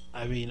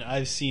 I mean,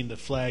 I've seen the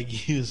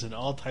flag used in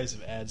all types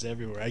of ads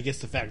everywhere. I guess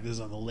the fact that it's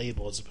on the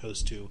label as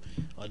opposed to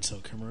on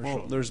some commercial.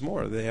 Well, there's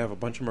more. They have a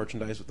bunch of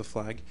merchandise with the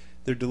flag.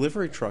 Their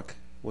delivery truck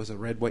was a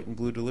red, white, and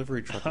blue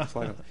delivery truck with the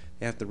flag on it.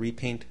 They have to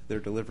repaint their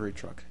delivery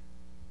truck.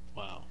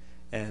 Wow.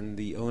 And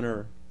the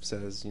owner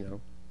says,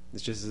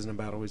 this just isn't a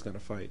battle he's going to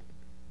fight.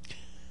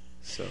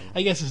 So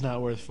I guess it's not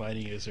worth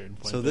fighting at a certain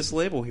point. So this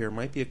label here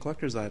might be a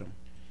collector's item.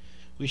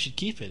 We should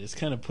keep it. It's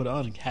kind of put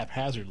on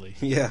haphazardly.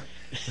 Yeah.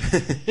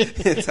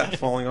 It's half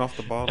falling off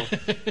the bottle.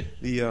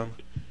 The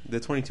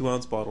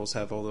 22-ounce bottles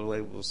have all their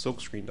labels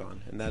silk-screened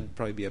on, and that'd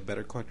probably be a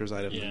better collector's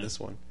item than this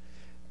one.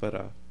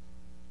 But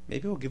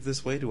maybe we'll give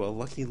this away to a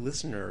lucky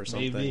listener or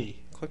something. Maybe.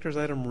 Collector's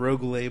item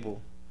Rogue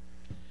label.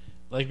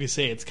 Like we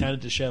say, it's kind of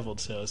disheveled,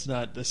 so it's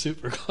not the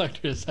super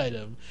collector's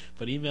item,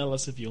 but email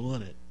us if you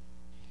want it.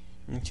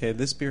 Okay,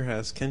 this beer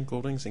has Ken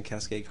Goldings and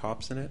Cascade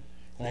hops in it.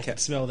 I can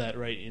smell that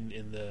right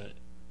in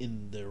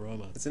the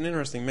aroma. It's an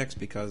interesting mix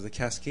because the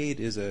Cascade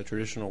is a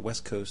traditional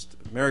West Coast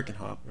American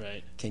hop.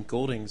 Right. Kent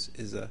Goldings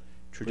is a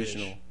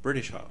traditional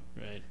British hop.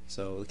 Right.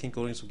 So the Kent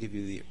Goldings will give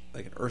you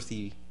an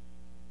earthy,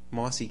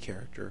 mossy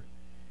character,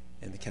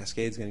 and the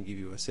Cascade's going to give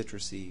you a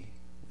citrusy,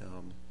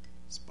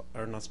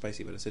 or not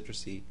spicy, but a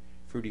citrusy,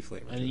 fruity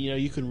flavor. And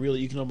you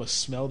can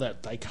almost smell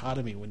that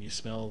dichotomy when you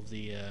smell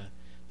the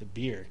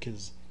beer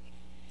because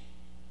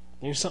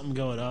there's something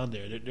going on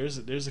there.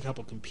 There's a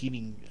couple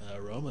competing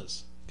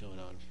aromas going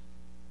on.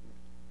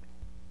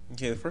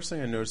 Okay, the first thing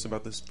I noticed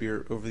about this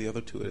beer over the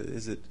other two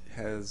is it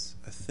has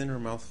a thinner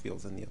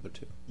mouthfeel than the other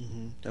two.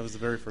 Mm-hmm. That was the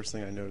very first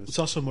thing I noticed. It's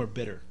also more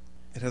bitter.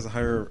 It has a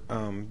higher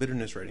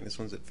bitterness rating. This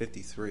one's at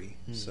 53,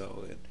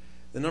 so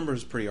the number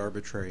is pretty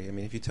arbitrary. I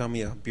mean, if you tell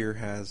me a beer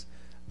has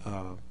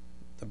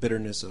a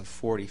bitterness of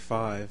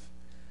 45,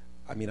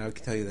 I mean, I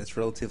can tell you that's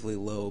relatively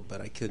low,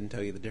 but I couldn't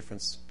tell you the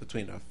difference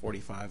between a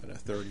 45 and a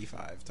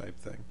 35 type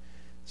thing.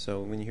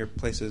 So when you hear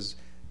places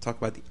talk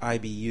about the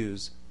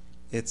IBUs,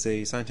 it's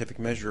a scientific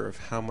measure of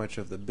how much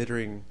of the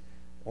bittering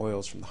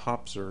oils from the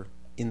hops are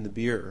in the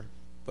beer,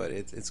 but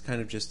it's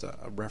kind of just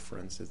a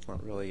reference. It's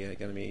not really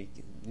going to be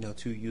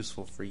too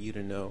useful for you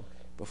to know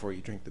before you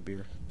drink the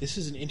beer. This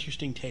is an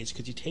interesting taste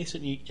because you taste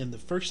it and the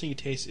first thing you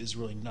taste is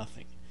really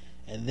nothing.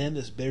 And then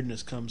this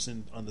bitterness comes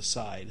in on the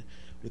side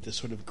with this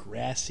sort of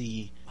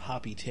grassy,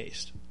 hoppy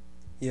taste.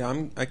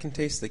 Yeah, I can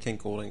taste the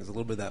Kent Goldings, a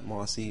little bit of that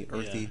mossy,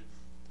 earthy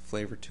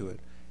flavor to it.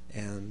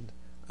 And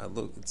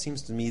it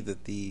seems to me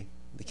that the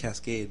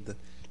Cascade,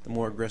 the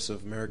more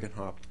aggressive American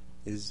hop,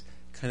 is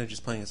kind of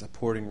just playing a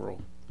supporting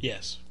role.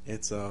 Yes.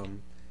 It's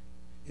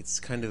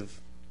kind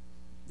of,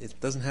 it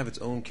doesn't have its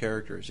own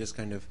character. It's just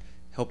kind of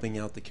helping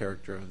out the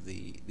character of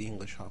the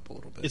English hop a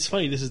little bit. It's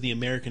funny, this is the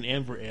American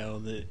Amber Ale,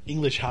 and the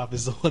English hop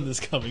is the one that's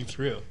coming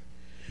through.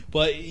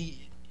 But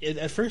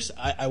at first,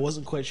 I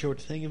wasn't quite sure what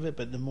to think of it,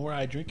 but the more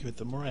I drink of it,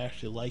 the more I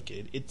actually like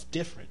it. It's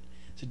different.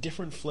 It's a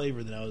different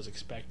flavor than I was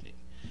expecting.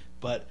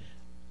 But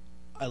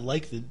I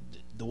like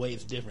the way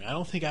it's different. I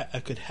don't think I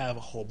could have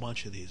a whole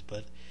bunch of these,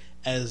 but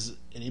as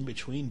an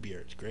in-between beer,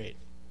 it's great.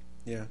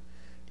 Yeah.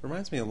 It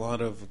reminds me a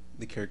lot of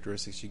the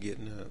characteristics you get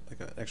in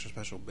an extra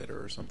special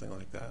bitter or something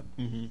like that.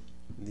 Mm-hmm.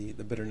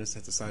 The bitterness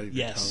at the side of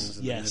your tongues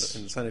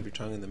and the side of your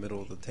tongue in the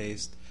middle of the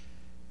taste.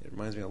 It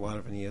reminds me a lot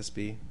of an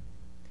ESB.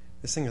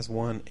 This thing has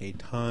won a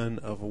ton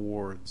of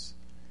awards.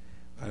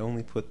 I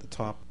only put the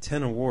top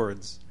 10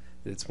 awards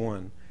that it's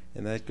won,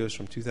 and that goes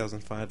from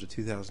 2005 to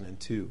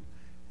 2002.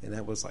 and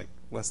that was like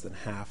less than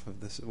half of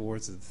the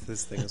awards that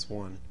this thing has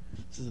won.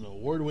 This is an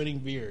award-winning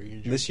beer.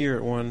 This year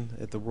it won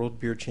at the World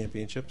Beer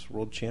Championships,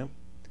 World Champ.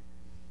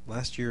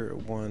 Last year it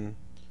won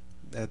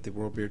at the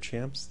World Beer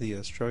Champs, the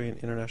Australian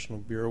International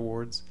Beer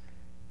Awards,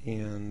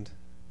 and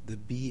the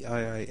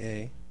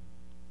BIIA.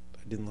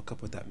 I didn't look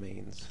up what that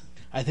means.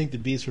 I think the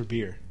B is for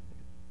beer.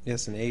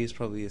 Yes, and A is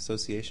probably the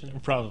association.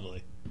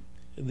 Probably.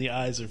 And the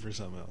I's are for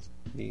something else.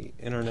 The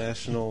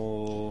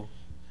International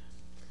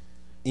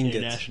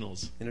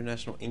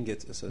International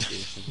Ingots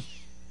Association.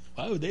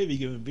 Why would they be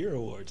giving beer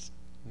awards?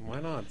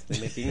 Why not? They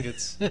make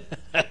ingots.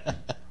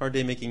 Hard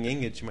day making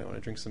ingots. You might want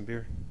to drink some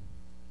beer.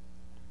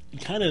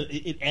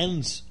 It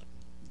ends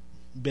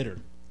bitter.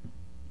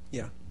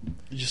 Yeah.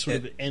 It just sort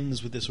of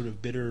ends with this sort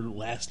of bitter,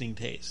 lasting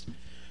taste,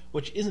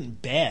 which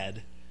isn't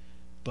bad,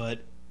 but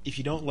if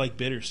you don't like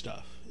bitter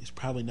stuff, it's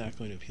probably not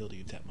going to appeal to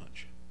you that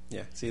much.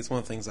 Yeah, see, it's one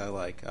of the things I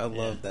like. I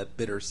love that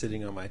bitter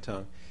sitting on my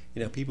tongue.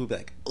 You know, people be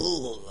like,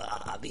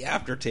 "Oh, the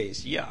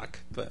aftertaste, yuck!"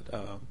 But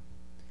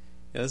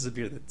this is a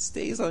beer that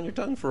stays on your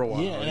tongue for a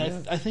while. Yeah,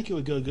 and I think it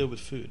would go good with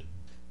food.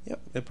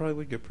 Yep, it probably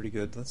would go pretty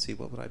good. Let's see,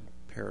 what would I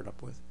pair it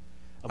up with?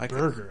 A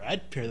burger.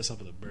 I'd pair this up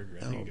with a burger.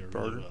 I think it would go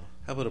really well.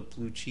 How about a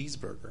blue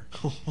cheeseburger?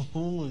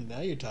 Now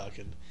you're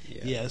talking.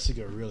 Yeah, this would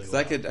go really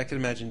well. I could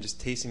imagine just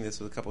tasting this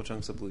with a couple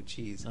chunks of blue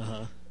cheese.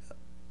 Uh-huh.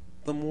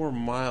 The more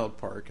mild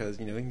part, because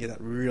we can get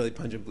that really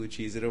pungent blue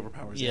cheese, it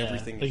overpowers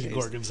everything. Like a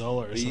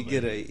gorgonzola or something. You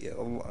get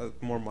a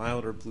more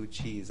milder blue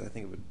cheese, I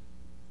think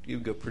it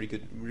would go pretty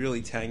good,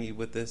 really tangy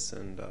with this,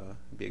 and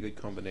it'd be a good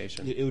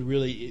combination. It would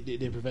really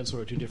it prevents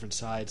sort of two different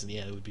sides, and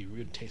it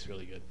would taste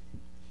really good.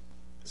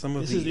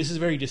 This is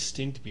very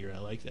distinct beer. I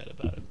like that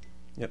about it.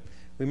 Yep,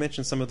 we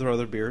mentioned some of their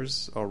other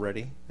beers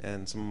already,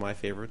 and some of my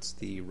favorites: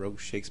 the Rogue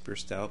Shakespeare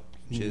Stout,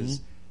 which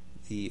is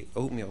the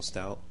oatmeal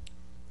stout.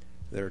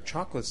 Their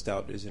chocolate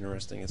stout is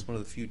interesting. It's one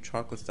of the few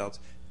chocolate stouts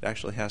that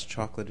actually has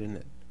chocolate in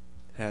it.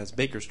 It has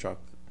baker's chocolate,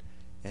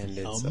 and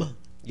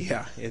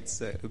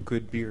it's a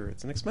good beer.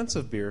 It's an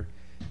expensive beer.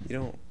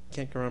 You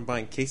can't go around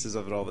buying cases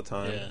of it all the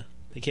time. Yeah,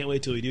 I can't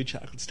wait till we do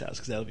chocolate stouts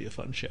because that'll be a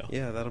fun show.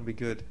 Yeah, that'll be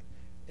good.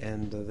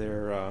 And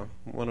they're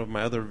one of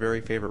my other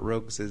very favorite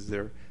rogues is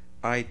their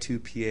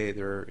I2PA,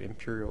 their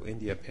Imperial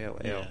India Pale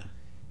Ale. Yeah.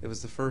 It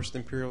was the first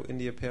Imperial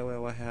India Pale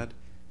Ale I had,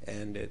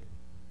 and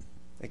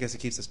I guess it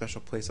keeps a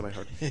special place in my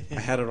heart. I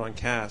had it on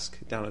cask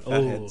down at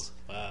Fatheads.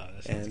 Oh, wow,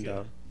 that sounds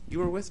good. You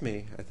were with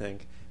me, I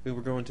think. We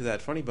were going to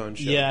that Funny Bone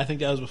show. Yeah, I think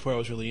that was before I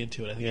was really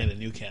into it. I think I had a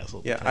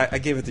Newcastle. Yeah, I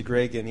gave it to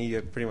Greg, and he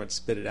pretty much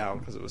spit it out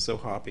because it was so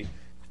hoppy.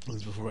 It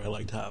was before I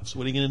liked hops.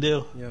 What are you going to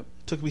do? Yep.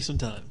 Took me some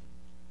time.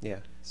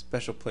 Yeah,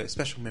 special place,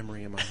 special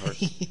memory in my heart.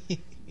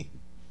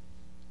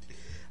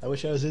 I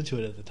wish I was into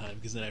it at the time,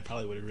 because then I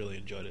probably would have really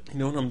enjoyed it. You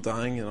know when I'm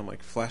dying and I'm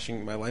like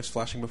flashing, my life's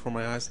flashing before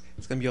my eyes?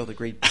 It's gonna be all the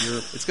great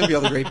beer. It's gonna be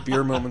all the great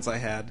beer moments I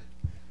had.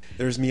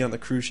 There's me on the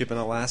cruise ship in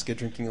Alaska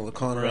drinking a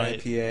Laconer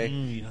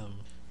IPA.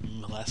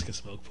 Yum. Alaska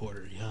smoked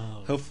porter.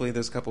 Yum. Hopefully,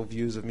 there's a couple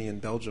views of me in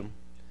Belgium.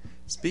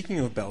 Speaking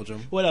of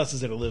Belgium, what else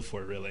is there to live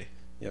for, really?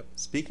 Yep.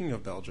 Speaking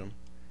of Belgium,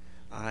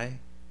 I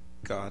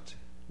got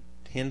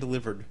hand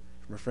delivered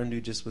from a friend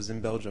who just was in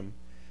Belgium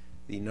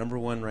the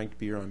 #1 ranked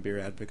beer on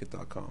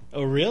BeerAdvocate.com.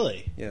 Oh,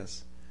 really?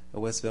 Yes. A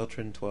West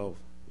Veltrin 12.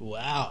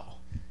 Wow.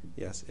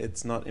 Yes,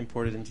 it's not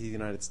imported into the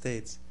United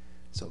States,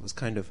 so it was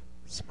kind of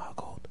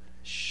smuggled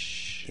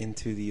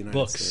into the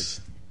United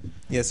States.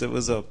 Yes, it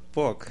was a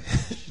book.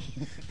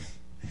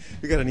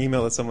 We got an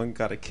email that someone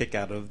got a kick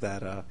out of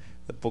that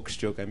the books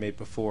joke I made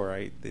before.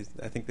 I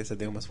think they said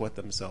they almost wet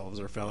themselves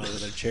or fell out of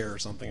their chair or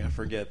something. I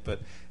forget, but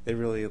they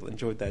really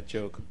enjoyed that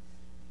joke.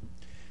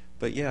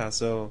 But yeah,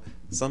 so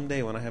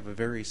someday when I have a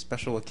very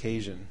special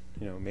occasion,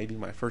 maybe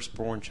my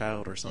firstborn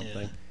child or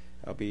something,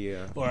 I'll be...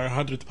 or our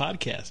 100th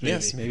podcast, maybe.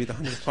 Yes, maybe the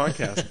 100th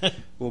podcast.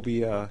 We'll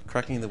be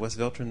cracking the West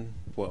Veltrin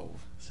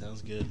 12.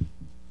 Sounds good.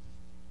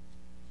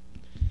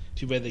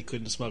 Too bad they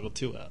couldn't smuggle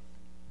 2 out.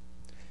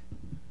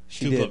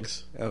 She 2 did.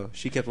 books. Oh,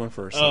 she kept one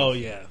for herself. Oh,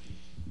 yeah.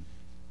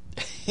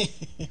 You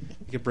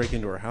could break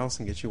into her house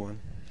and get you one.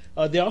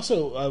 They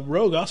also...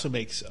 Rogue also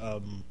makes...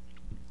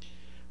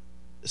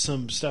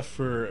 some stuff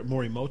for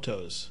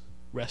Morimoto's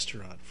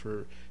restaurant,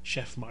 for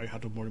Chef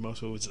Marihato Morimoto,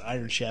 who was an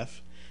Iron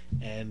Chef,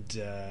 and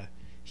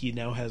he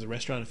now has a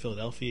restaurant in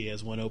Philadelphia. He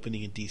has one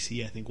opening in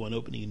D.C., I think one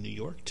opening in New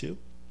York, too.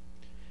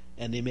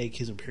 And they make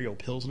his Imperial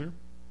Pilsner.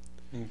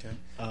 Okay.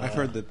 I've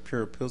heard the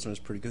Imperial Pilsner is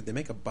pretty good. They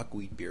make a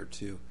buckwheat beer,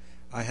 too.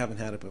 I haven't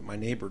had it, but my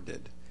neighbor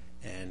did,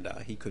 and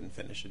he couldn't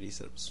finish it. He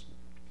said it was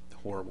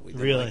horrible. He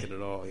didn't like it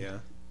at all, yeah.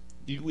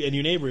 And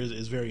your neighbor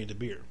is very into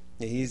beer.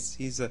 Yeah,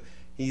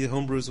 he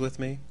homebrews with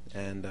me,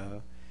 and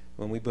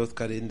when we both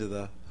got into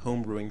the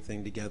homebrewing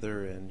thing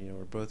together, and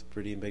we're both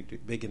pretty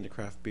big into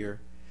craft beer,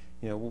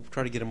 we'll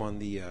try to get him on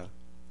the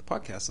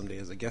podcast someday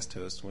as a guest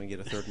host when we get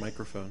a third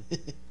microphone.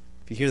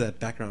 If you hear that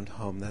background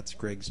hum, that's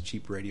Greg's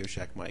cheap Radio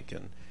Shack mic,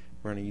 and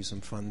we're going to use some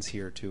funds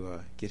here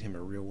to get him a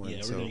real one.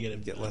 Yeah, so we're going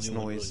to get less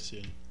noise.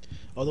 Really soon.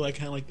 Although I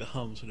kind of like the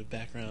hum sort of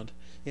background.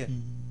 Yeah,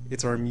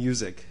 it's our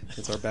music.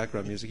 It's our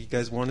background music. You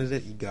guys wanted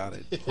it, you got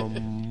it.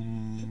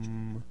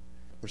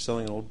 we're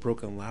selling an old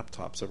broken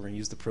laptop, so we're going to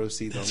use the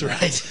proceeds on That's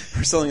that. right.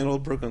 We're selling an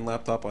old broken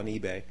laptop on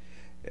eBay,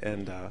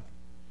 and the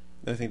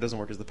only thing that doesn't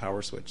work is the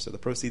power switch. So the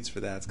proceeds for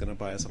that's going to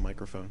buy us a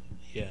microphone.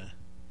 Yeah.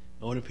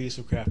 I want a piece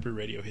of craft beer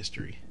radio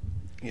history.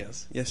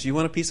 Yes. You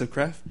want a piece of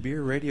craft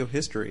beer radio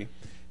history.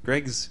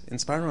 Greg's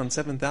Inspiron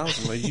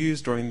 7000 was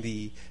used during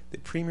the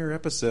premiere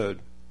episode,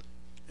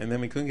 and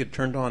then we couldn't get it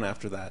turned on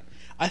after that.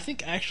 I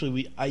think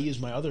actually I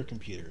used my other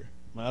computer,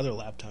 my other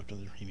laptop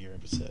during the premiere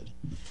episode,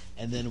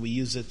 and then we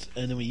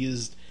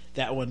used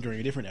that one during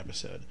a different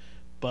episode.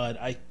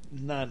 But I'm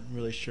not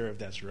really sure if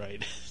that's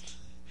right.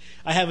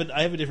 I have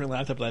a different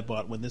laptop that I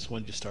bought when this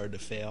one just started to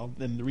fail,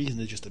 and the reason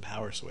is just the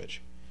power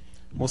switch.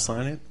 We'll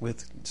sign it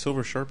with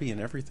silver Sharpie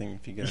and everything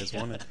if you guys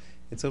want it.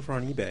 It's over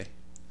on eBay.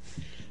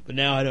 But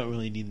now I don't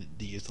really need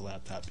to use the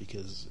laptop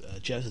because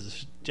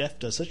Jeff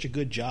does such a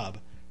good job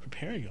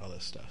preparing all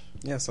this stuff.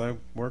 Yes, I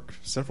work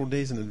several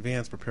days in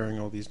advance preparing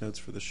all these notes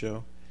for the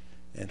show,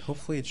 and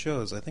hopefully it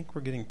shows. I think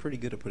we're getting pretty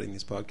good at putting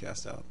these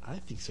podcasts out. I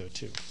think so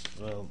too.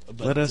 Well,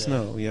 but, let us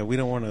know. Yeah, we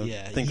don't want to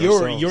think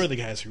you're ourselves. You're the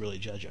guys who really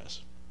judge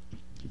us.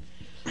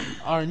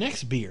 Our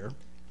next beer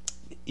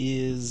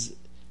is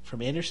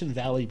from Anderson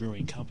Valley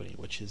Brewing Company,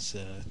 which is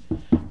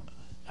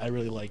I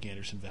really like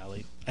Anderson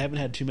Valley. I haven't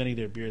had too many of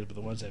their beers, but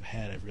the ones I've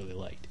had I've really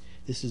liked.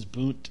 This is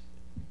Boont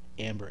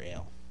Amber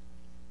Ale.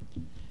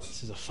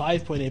 This is a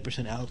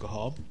 5.8%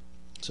 alcohol,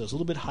 so it's a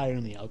little bit higher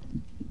in the alcohol.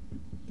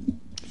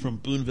 From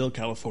Boonville,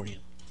 California.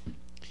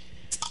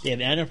 They have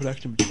an annual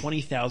production of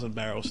 20,000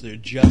 barrels, so they're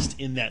just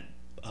in that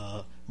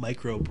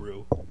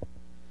microbrew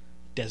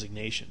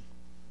designation.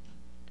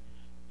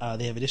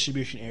 They have a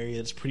distribution area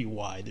that's pretty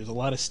wide. There's a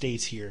lot of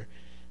states here,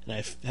 and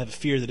I have a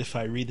fear that if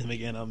I read them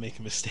again, I'll make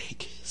a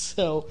mistake.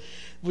 So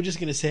we're just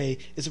going to say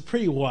it's a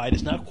pretty wide.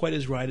 It's not quite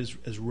as wide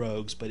as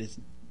Rogues, but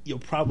you'll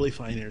probably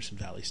find Anderson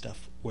Valley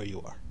stuff where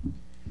you are.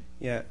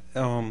 Yeah,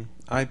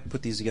 I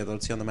put these together.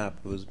 Let's see on the map.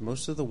 It was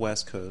most of the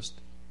West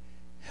Coast,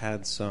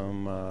 had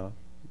some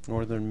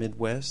northern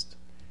Midwest,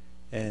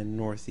 and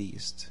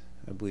Northeast,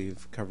 I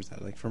believe, covers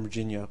that. Like from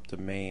Virginia up to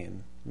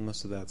Maine,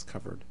 most of that's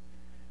covered.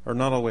 Or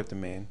not all the way up to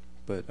Maine,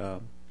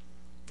 but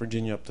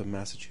Virginia up to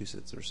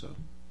Massachusetts or so.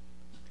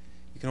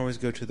 You can always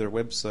go to their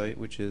website,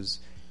 which is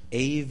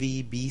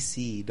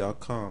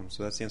avbc.com.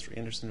 So that stands for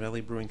Anderson Valley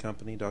Brewing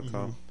Company.com.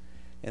 Mm-hmm.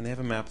 And they have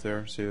a map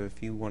there, so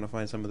if you want to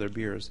find some of their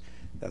beers,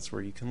 that's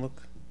where you can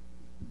look.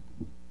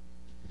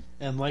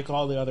 And like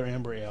all the other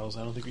amber ales,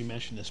 I don't think we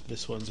mentioned this, but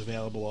this one's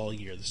available all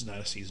year. This is not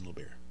a seasonal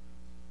beer.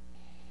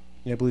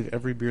 Yeah, I believe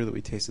every beer that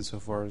we tasted so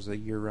far is a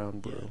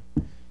year-round brew.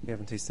 Yeah. We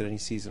haven't tasted any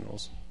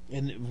seasonals.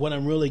 And what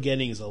I'm really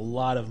getting is a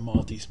lot of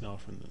malty smell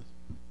from this.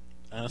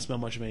 I don't smell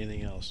much of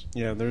anything else.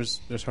 Yeah,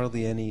 there's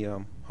hardly any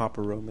hop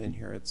aroma in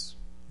here. It's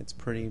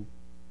pretty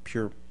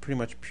pure, pretty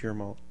much pure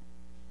malt.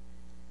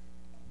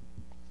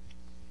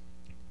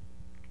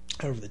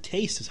 However, the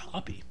taste is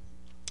hoppy.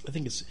 I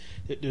think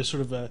there's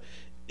sort of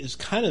is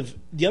kind of,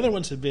 the other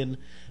ones have been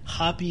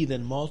hoppy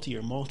then malty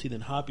or malty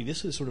then hoppy.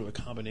 This is sort of a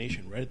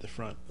combination right at the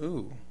front.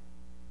 Ooh,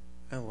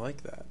 I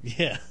like that.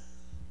 Yeah.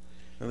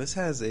 Now this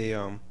has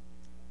the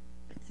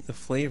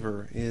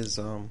flavor is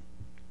hold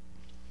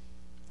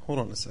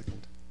on a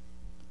second.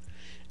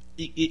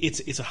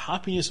 It's a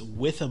hoppiness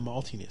with a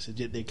maltiness.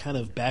 They kind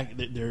of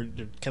they're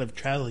kind of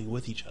traveling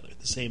with each other at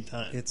the same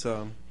time. It's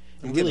it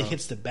really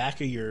hits the back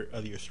of your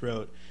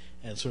throat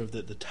and sort of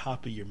the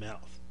top of your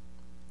mouth.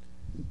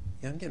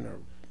 Yeah, I'm getting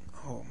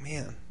oh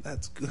man,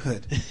 that's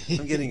good.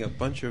 I'm getting a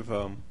bunch of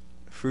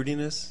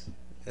fruitiness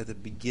at the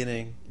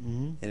beginning,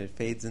 mm-hmm. and it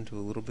fades into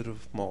a little bit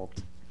of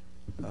malt.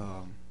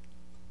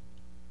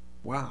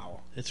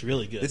 Wow, it's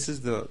really good. This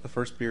is the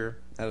first beer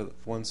out of the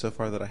one so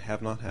far that I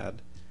have not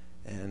had,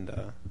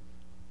 and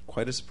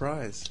quite a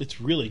surprise.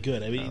 It's really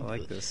good. I mean, I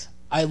like this.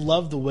 I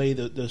love the way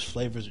those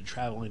flavors are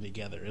traveling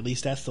together. At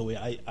least that's the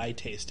way I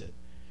taste it.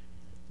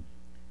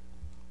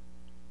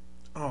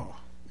 Oh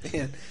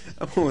man,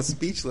 I'm almost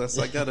speechless.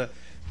 Let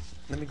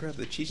me grab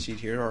the cheat sheet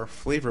here, our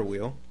flavor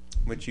wheel,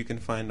 which you can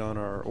find on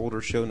our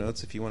older show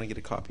notes if you want to get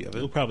a copy of it.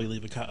 We'll probably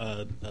leave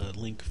a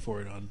link for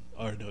it on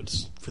our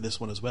notes for this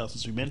one as well,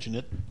 since we mentioned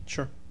it.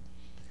 Sure.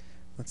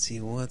 Let's see.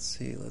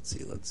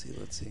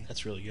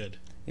 That's really good.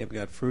 Yeah, we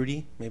got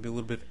fruity, maybe a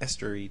little bit of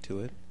estery to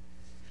it.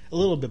 A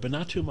little bit, but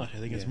not too much. I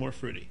think it's more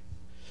fruity.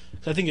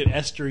 So I think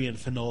estery and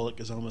phenolic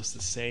is almost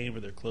the same, or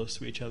they're close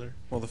to each other.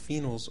 Well, the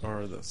phenols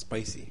are the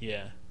spicy.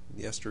 Yeah.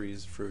 The estery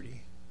is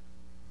fruity.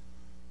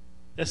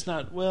 That's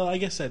not, well, I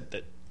guess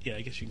that yeah,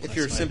 I guess you can if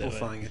you're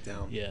simplifying it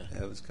down. Yeah.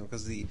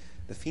 Because the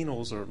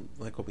phenols are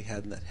like what we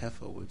had in that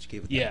Heffa, which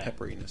gave it that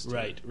pepperiness to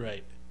it.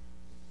 Right.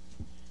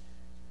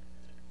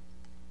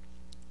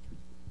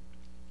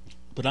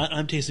 But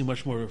I'm tasting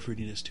much more of a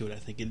fruitiness to it, I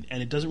think, and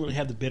it doesn't really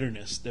have the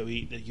bitterness that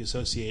you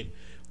associate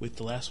with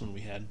the last one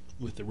we had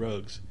with the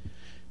Rogues.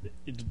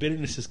 The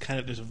bitterness is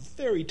there's a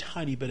very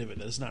tiny bit of it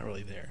that's not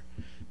really there,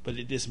 but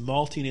this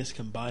maltiness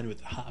combined with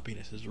the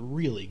hoppiness is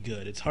really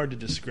good. It's hard to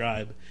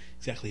describe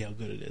exactly how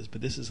good it is, but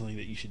this is something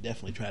that you should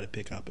definitely try to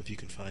pick up if you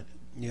can find it.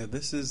 Yeah,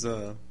 this is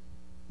I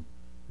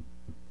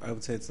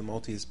would say it's the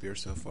maltiest beer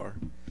so far.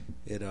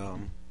 It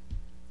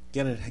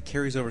Again, it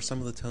carries over some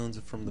of the tones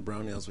from the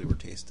brown ales we were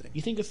tasting.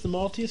 You think it's the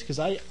maltiest? Because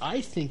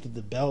I think that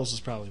the Bell's is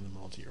probably the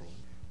maltier one.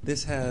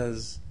 This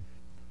has,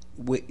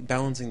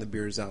 balancing the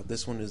beers out,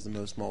 this one is the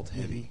most malt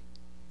heavy.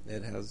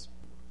 It has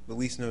the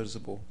least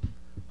noticeable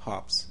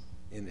hops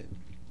in it.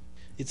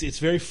 It's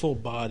very full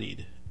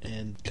bodied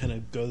and kind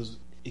of goes.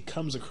 It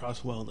comes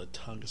across well in the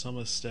tongue. It's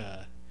almost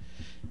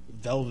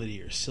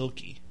velvety or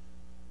silky.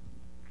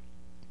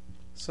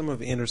 Some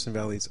of Anderson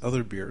Valley's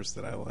other beers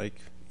that I like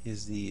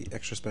is the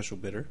Extra Special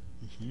Bitter,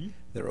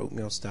 their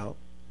Oatmeal Stout,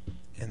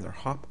 and their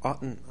Hop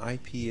Otten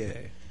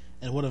IPA.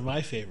 And one of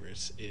my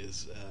favorites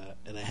is,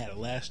 and I had it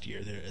last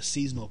year, they're a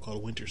seasonal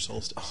called Winter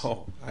Solstice.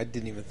 Oh, I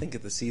didn't even think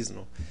of the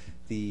seasonal.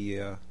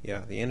 The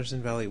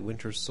Anderson Valley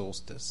Winter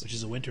Solstice. Which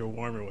is a winter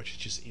warmer, which is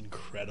just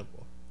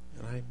incredible.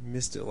 And I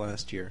missed it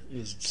last year. It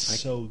was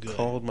so good. I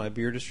called my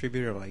beer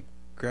distributor, like,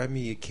 grab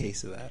me a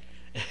case of that.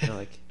 And they're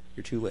like,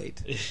 you're too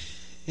late.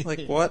 I'm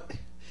like, what?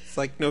 It's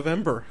like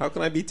November. How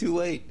can I be too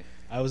late?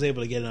 I was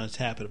able to get it on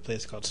tap at a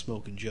place called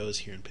Smokin' Joe's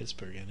here in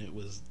Pittsburgh, and it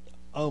was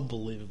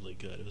unbelievably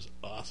good. It was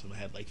awesome. I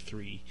had like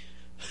 3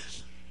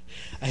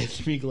 I had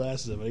 3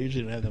 glasses of it. I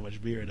usually don't have that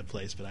much beer in a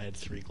place, but I had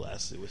 3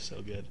 glasses. It was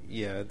so good.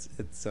 Yeah,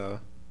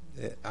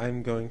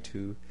 I'm going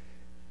to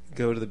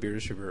go to the beer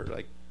distributor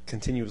like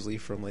continuously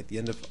from like the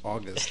end of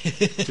August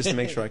just to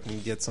make sure I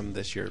can get some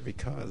this year,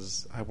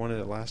 because I wanted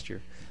it last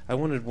year. I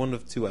wanted one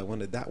of 2. I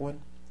wanted that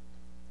one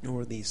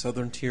or the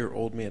Southern Tier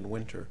Old Man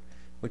Winter,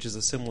 which is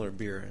a similar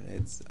beer,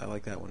 and I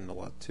like that one a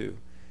lot too.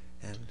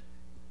 And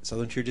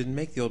Southern Tier didn't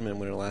make the Old Man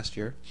Winter last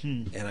year,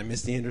 and I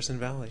missed the Anderson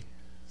Valley,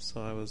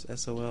 so I was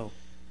SOL.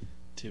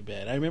 Too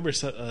bad. I remember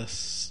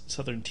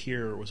Southern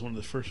Tier was one of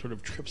the first sort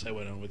of trips I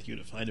went on with you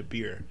to find a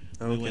beer.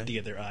 Okay. We went to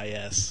get their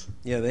IS.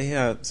 Yeah, they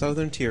have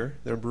Southern Tier.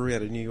 They're a brewery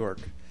out of New York,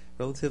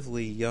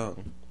 relatively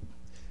young.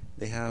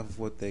 They have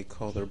what they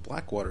call their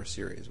Blackwater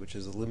series, which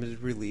is a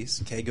limited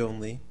release, keg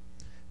only,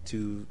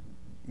 to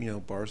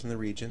bars in the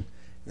region.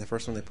 And the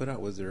first one they put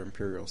out was their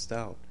Imperial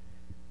Stout.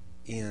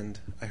 And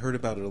I heard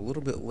about it a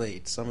little bit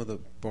late. Some of the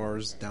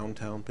bars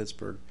downtown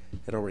Pittsburgh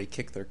had already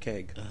kicked their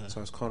keg. So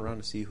I was calling around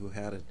to see who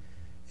had it.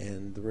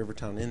 And the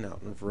Rivertown Inn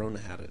out in Verona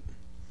had it.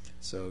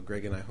 So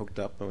Greg and I hooked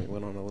up and we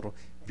went on a little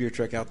beer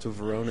trek out to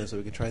Verona so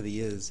we could try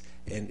the Is.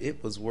 And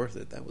it was worth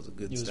it. That was a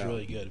good stout. It was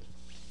really good.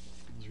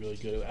 It was really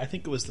good. I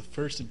think it was the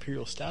first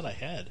Imperial Stout I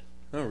had.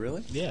 Oh,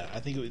 really? Yeah, I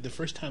think it was the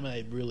first time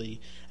I really...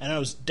 And I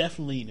was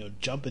definitely,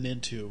 jumping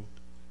into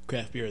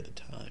craft beer at the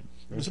time.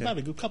 It was about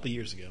a good couple of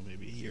years ago,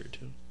 maybe a year or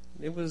 2.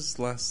 It was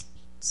last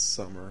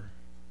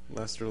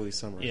early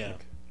summer, I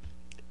think.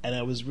 And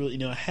I was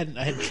really, I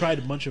had tried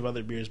a bunch of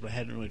other beers, but I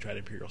hadn't really tried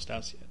Imperial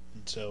Stouts yet.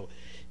 And so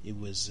it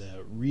was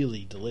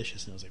really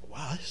delicious, and I was like,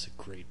 wow, this is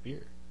a great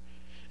beer.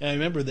 And I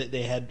remember that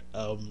they had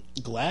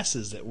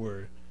glasses that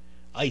were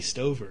iced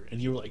over,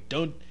 and you were like,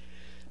 don't,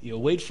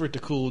 wait for it to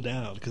cool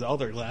down, because all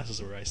their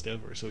glasses were iced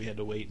over, so we had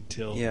to wait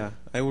until... Yeah,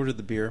 I ordered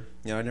the beer.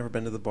 I'd never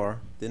been to the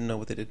bar, didn't know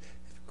what they did.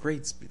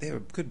 They have a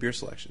good beer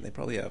selection. They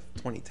probably have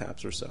 20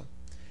 taps or so.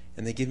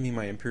 And they give me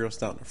my Imperial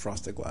Stout in a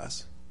frosted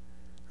glass.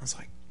 I was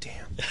like,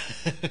 damn.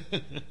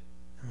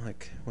 I'm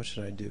like, what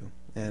should I do?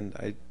 And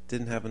I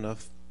didn't have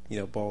enough,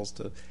 balls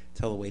to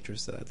tell the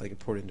waitress that I'd like it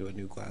poured into a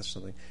new glass or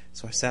something.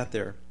 So I sat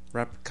there,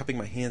 cupping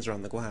my hands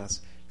around the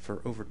glass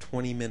for over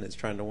 20 minutes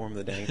trying to warm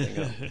the dang thing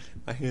up.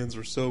 My hands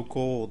were so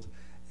cold.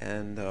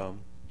 And I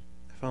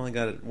finally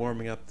got it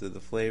warming up to the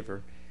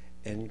flavor.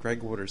 And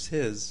Greg orders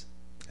his,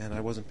 and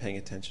I wasn't paying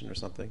attention or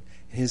something.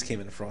 And his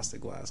came in a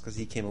frosted glass because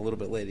he came a little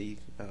bit late. He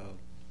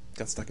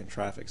got stuck in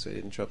traffic, so he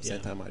didn't show up the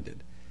same time I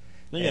did.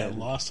 They got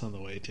lost on the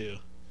way, too.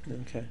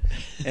 Okay.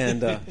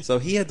 And so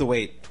he had to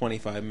wait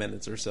 25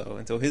 minutes or so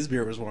until his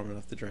beer was warm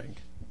enough to drink.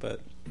 But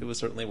it was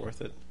certainly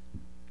worth it.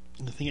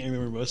 The thing I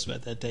remember most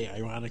about that day,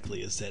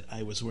 ironically, is that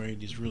I was wearing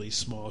these really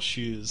small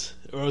shoes.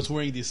 Or I was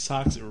wearing these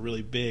socks that were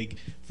really big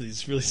for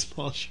these really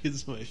small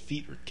shoes, and my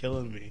feet were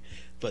killing me.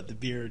 But the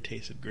beer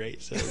tasted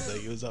great, so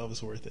it was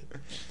always worth it.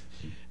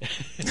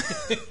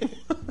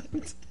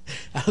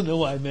 I don't know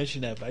why I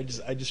mentioned that, but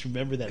I just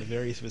remember that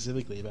very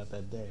specifically about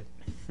that day.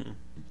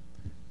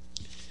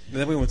 And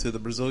then we went to the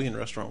Brazilian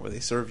restaurant where they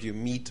serve you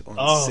meat on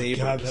sabers.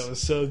 Oh God, that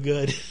was so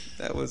good.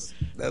 That was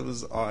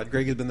odd.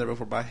 Greg had been there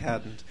before, but I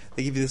hadn't.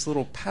 They give you this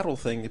little paddle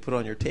thing you put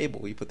on your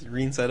table. You put the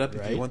green side up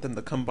if you want them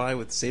to come by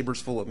with sabers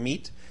full of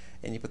meat,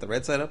 and you put the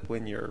red side up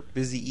when you're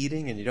busy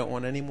eating and you don't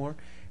want any more,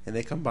 and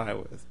they come by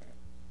with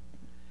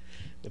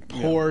the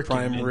pork,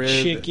 prime and rib,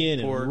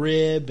 chicken, and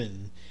rib,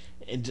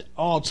 and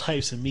all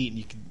types of meat, and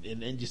you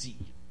can and just eat.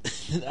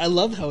 I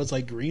love how it's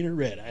like green or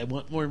red. I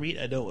want more meat.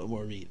 I don't want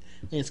more meat.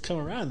 And it's come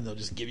around, and they'll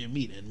just give you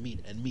meat and meat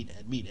and meat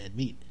and meat and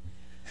meat.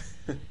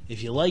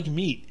 If you like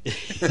meat,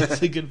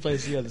 it's a good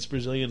place to go. This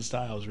Brazilian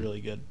style is really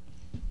good.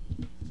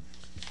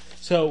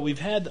 So we've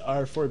had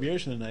our 4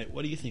 beers for the night.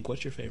 What do you think?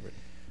 What's your favorite?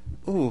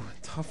 Ooh,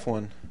 tough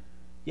one.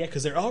 Yeah,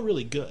 because they're all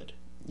really good.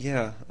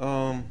 Yeah.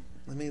 Let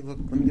me look.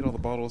 Let me get all the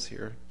bottles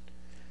here.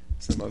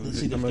 I'm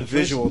a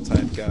visual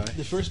type guy.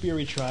 The first beer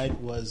we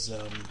tried was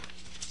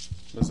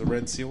Was the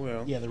Red Seal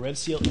Ale? Yeah, the Red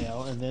Seal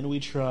Ale, and then we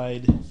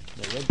tried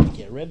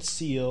the Red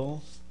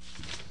Seal.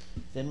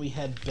 Then we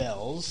had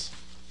Bell's.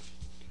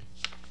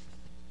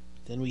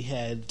 Then we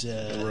had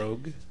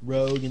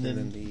Rogue, and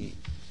then the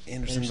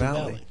Anderson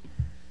Valley.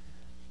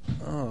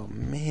 Oh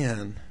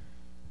man,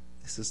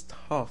 this is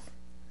tough.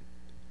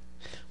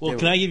 Well,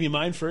 can I give you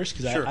mine first?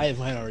 Because sure. I have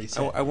mine already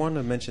set. I want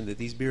to mention that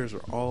these beers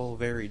are all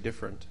very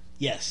different.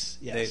 Yes.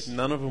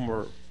 None of them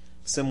were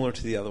similar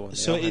to the other one.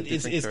 So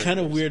it's kind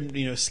of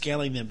weird,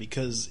 scaling them,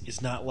 because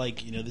it's not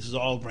like, this is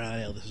all brown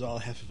ale, this is all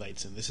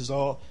Hefeweizen, this is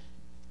all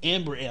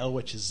amber ale,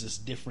 which is this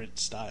different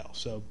style.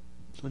 So,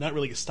 well, not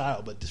really a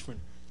style, but different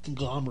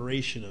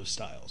conglomeration of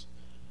styles.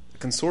 A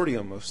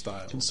consortium of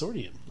styles.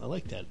 Consortium. I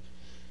like that.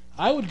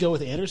 I would go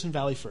with Anderson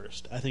Valley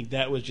first. I think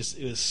that was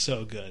it was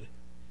so good.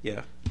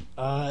 Yeah.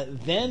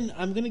 Then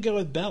I'm going to go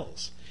with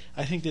Bell's.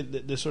 I think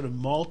that the sort of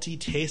malty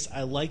taste,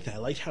 I like that. I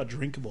liked how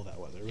drinkable that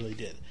was. I really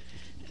did.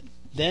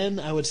 Then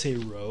I would say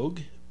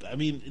Rogue. I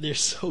mean, they're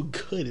so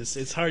good.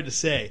 It's hard to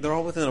say. They're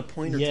all within a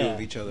point or two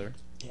of each other.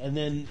 And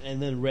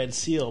then Red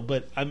Seal.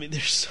 But I mean,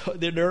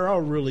 they're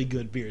all really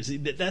good beers.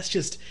 That's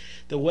just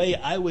the way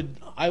I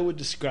would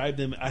describe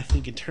them. I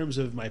think in terms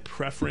of my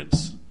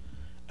preference,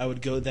 I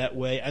would go that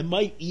way. I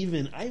might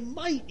even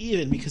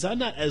because I'm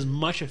not as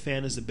much a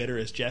fan as the bitter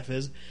as Jeff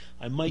is.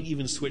 I might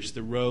even switch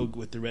the Rogue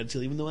with the Red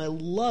Seal, even though I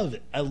love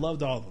it. I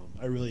loved all of them.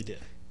 I really did.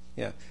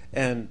 Yeah,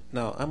 and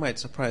now I might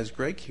surprise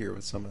Greg here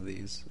with some of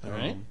these. All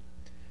right.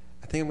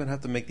 I think I'm going to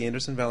have to make the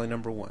Anderson Valley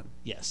number one.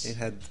 Yes. It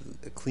had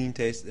a clean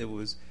taste. It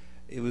was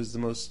the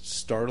most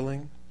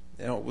startling.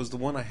 It was the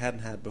one I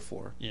hadn't had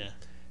before. Yeah.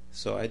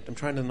 So I'm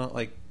trying to not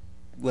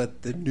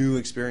let the new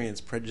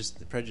experience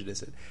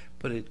prejudice it,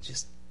 but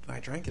I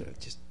drank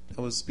it.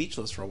 I was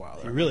speechless for a while.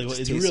 It really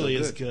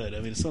is good. I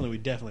mean, it's something we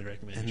definitely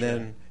recommend. And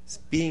then,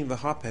 being the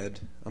hophead,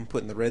 I'm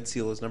putting the Red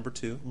Seal as number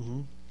 2.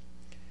 Mm-hmm.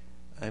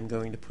 I'm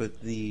going to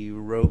put the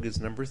Rogue as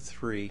number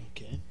 3.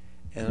 Okay.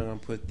 And I'm going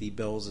to put the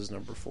Bell's as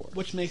number 4.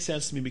 Which makes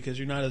sense to me, because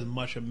you're not as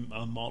much a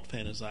malt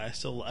fan as I. I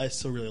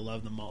still really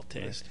love the malt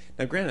taste. Right.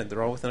 Now, granted,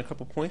 they're all within a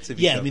couple points of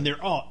each other. Yeah, I mean,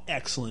 they're all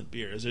excellent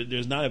beers.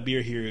 There's not a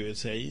beer here you would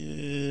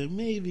say,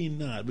 maybe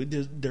not. But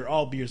they're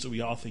all beers that we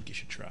all think you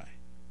should try.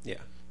 Yeah.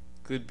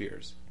 Good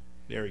beers.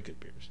 Very good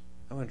beers.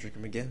 I want to drink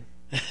them again.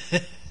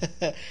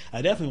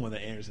 I definitely want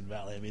the Anderson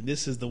Valley. I mean,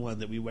 this is the one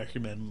that we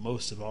recommend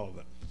most of all of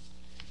them.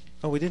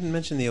 Oh, we didn't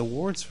mention the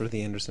awards for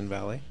the Anderson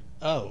Valley.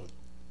 Oh.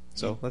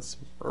 So let's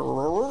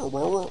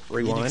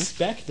rewind. You'd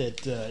expect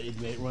that it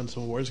may run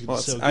some awards. Well,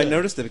 so good. I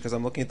noticed it because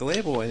I'm looking at the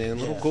label, and in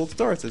little gold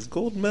stars it says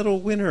gold medal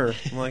winner.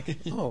 I'm like,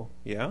 oh,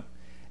 yeah.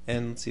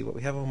 And let's see what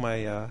we have on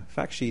my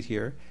fact sheet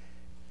here.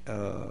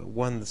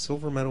 Won the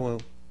silver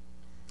medal.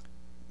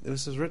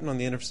 This was written on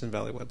the Anderson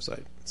Valley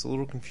website. It's a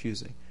little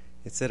confusing.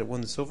 It said it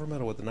won the silver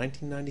medal at the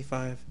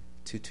 1995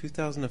 to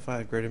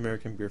 2005 Great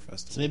American Beer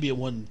Festival. So maybe it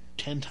won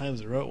 10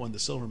 times in a row. It won the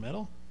silver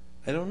medal?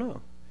 I don't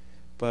know.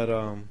 But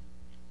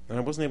and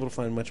I wasn't able to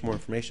find much more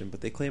information,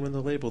 but they claim in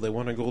the label they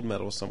won a gold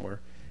medal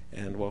somewhere.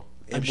 And, well,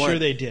 I'm sure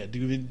they did.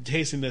 We've been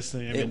tasting this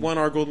thing. It won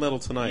our gold medal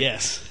tonight.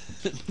 Yes.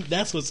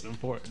 That's what's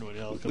important when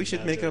it all comes We should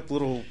down make to up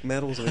little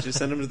medals and we should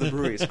send them to the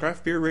breweries.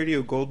 Craft Beer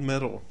Radio Gold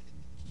Medal.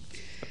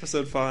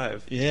 Episode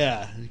 5.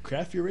 Yeah.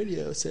 Craft Beer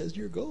Radio says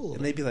you're gold.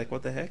 And they'd be like,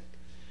 what the heck?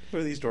 Who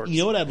are these dorks?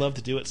 You know what I'd love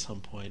to do at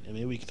some point, and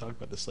maybe we can talk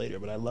about this later,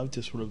 but I'd love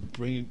to sort of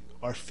bring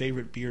our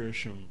favorite beers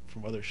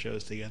from other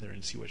shows together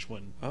and see which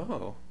one.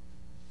 Oh,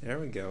 there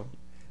we go.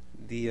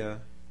 The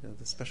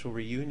special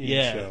reunion show.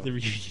 Yeah, the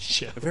reunion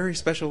show. A very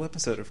special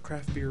episode of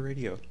Craft Beer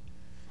Radio.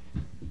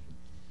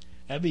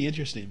 That'd be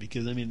interesting,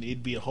 because, I mean,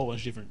 it'd be a whole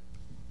bunch of different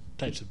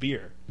types of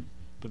beer,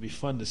 but it'd be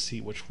fun to see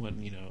which one,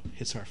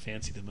 hits our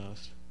fancy the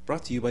most.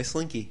 Brought to you by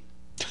Slinky.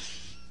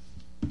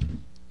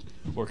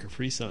 Or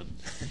Capri Sun.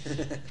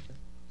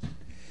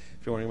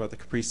 If you're wondering about the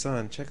Capri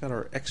Sun, check out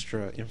our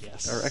extra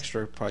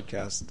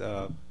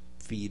podcast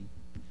feed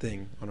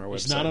thing on our website.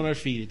 It's not on our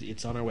feed,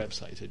 it's on our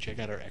website, so check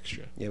out our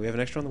extra. Yeah, we have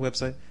an extra on the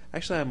website.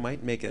 Actually, I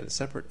might make it a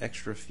separate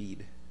extra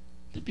feed.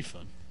 That'd be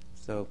fun.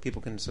 So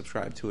people can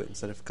subscribe to it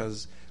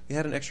because we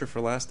had an extra for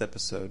last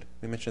episode.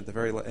 We mentioned at the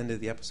very end of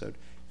the episode,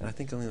 and I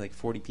think only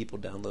 40 people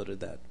downloaded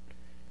that,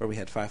 where we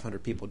had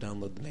 500 people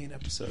download the main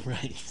episode.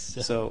 Right.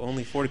 So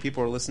only 40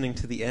 people are listening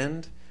to the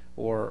end,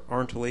 or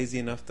aren't lazy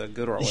enough to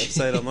go to our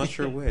website. I'm not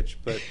sure which,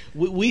 but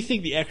we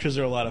think the extras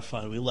are a lot of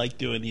fun. We like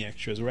doing the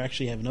extras. We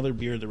actually have another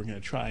beer that we're going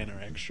to try in our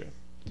extra.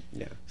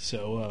 Yeah.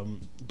 So,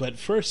 but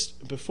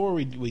first, before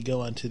we go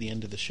on to the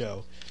end of the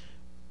show,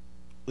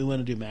 we want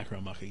to do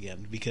Macro Muck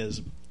again,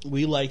 because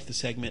we like the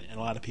segment and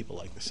a lot of people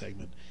like the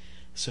segment.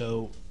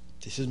 So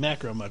this is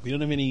Macro Muck. We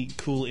don't have any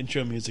cool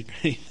intro music or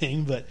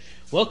anything, but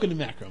welcome to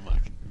Macro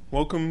Muck.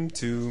 Welcome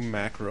to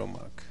Macro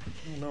Muck.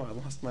 Oh no, I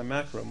lost my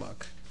Macro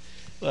Muck.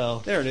 Well,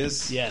 there it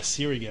is. Yes,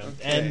 here we go.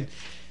 Okay. And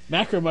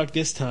Macro Muck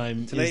this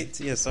time today.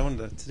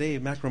 Today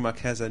Macro Muck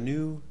has a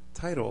new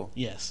title.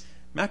 Yes.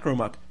 Macro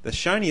Muck, the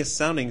shiniest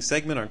sounding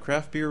segment on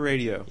Craft Beer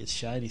Radio. It's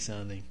shiny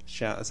sounding.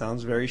 It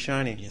sounds very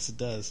shiny. Yes, it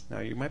does. Now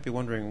you might be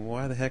wondering,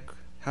 why the heck?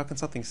 How can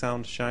something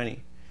sound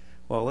shiny?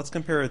 Well, let's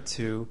compare it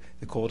to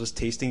the coldest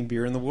tasting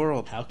beer in the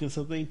world. How can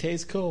something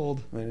taste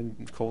cold?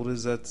 And cold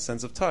is a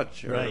sense of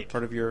touch, or Right.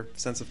 part of your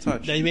sense of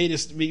touch. Now, you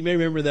may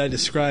remember that I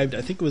described,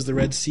 I think it was the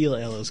Red Seal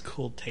Ale as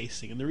cold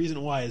tasting. And the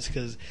reason why is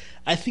because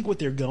I think what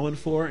they're going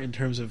for in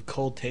terms of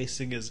cold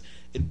tasting is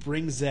it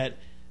brings the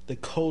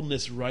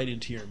coldness right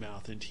into your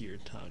mouth, into your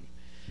tongue.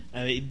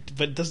 I mean,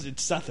 but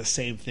it's not the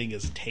same thing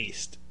as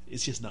taste.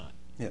 It's just not.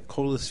 Yeah,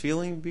 coldest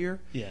feeling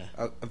beer? Yeah.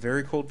 A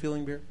very cold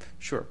feeling beer?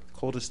 Sure.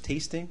 Coldest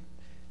tasting?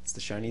 It's the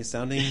shiniest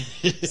sounding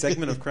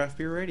segment of craft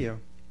beer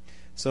radio.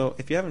 So,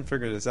 if you haven't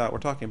figured this out, we're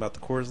talking about the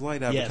Coors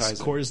Light advertising.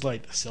 Yes, Coors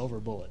Light, the silver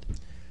bullet.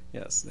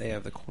 Yes, they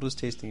have the coldest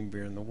tasting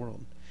beer in the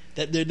world.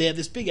 They have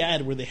this big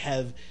ad where they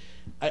have.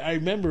 I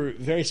remember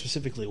very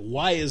specifically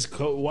why is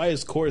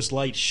Coors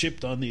Light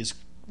shipped on these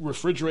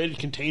refrigerated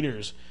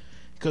containers?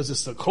 Because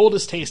it's the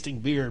coldest tasting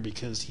beer.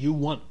 Because you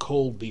want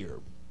cold beer.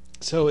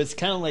 So it's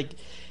kind of like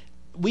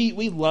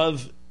we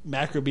love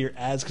macro beer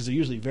ads because they're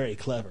usually very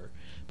clever.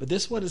 But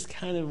this one is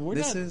kind of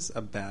This is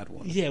a bad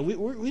one. Yeah, we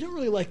don't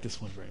really like this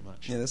one very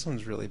much. Yeah, this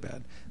one's really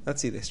bad.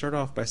 Let's see. They start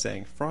off by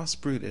saying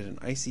frost brewed at an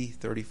icy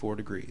 34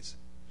 degrees.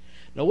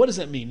 Now, what does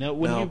that mean? Now,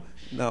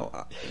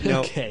 No.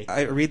 Okay.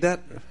 I read that.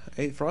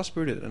 Frost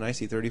brewed at an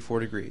icy 34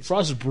 degrees.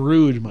 Frost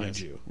brewed, mind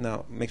you. Now,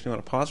 it makes me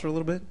want to pause for a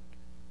little bit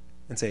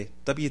and say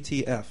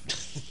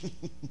WTF.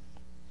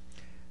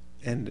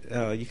 And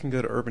you can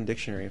go to Urban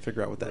Dictionary and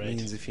figure out what that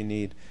means if you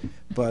need.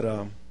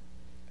 But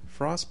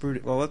frost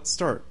brewed. Well, let's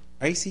start.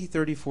 Icy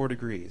 34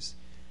 degrees.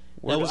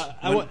 I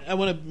want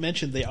to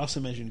mention they also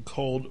mentioned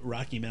cold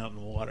Rocky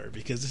Mountain water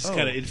because this is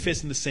it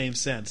fits in the same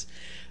sense.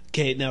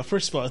 Okay, now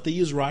first of all, if they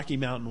use Rocky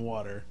Mountain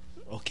water,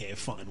 okay,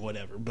 fine,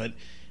 whatever. But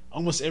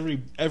almost every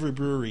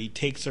brewery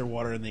takes their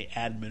water and they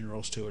add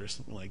minerals to it or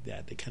something like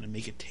that. They kind of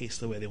make it taste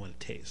the way they want it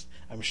to taste.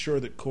 I'm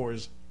sure that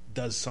Coors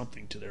does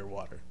something to their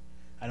water.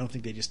 I don't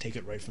think they just take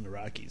it right from the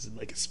Rockies and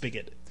like a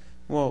spigot.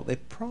 Well, they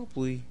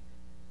probably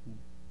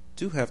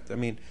do have to. I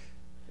mean,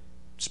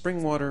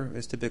 spring water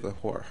is typically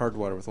hard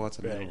water with lots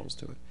of minerals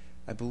to it.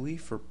 I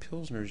believe for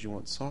Pilsners you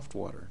want soft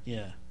water.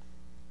 Yeah.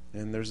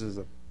 And theirs is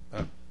a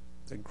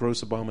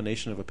gross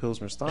abomination of a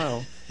Pilsner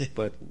style,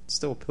 but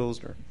still a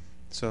Pilsner.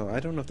 So I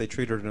don't know if they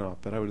treat it or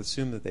not, but I would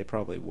assume that they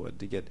probably would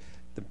to get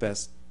the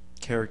best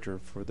character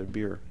for their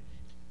beer.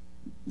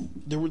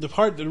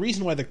 The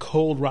reason why the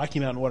cold Rocky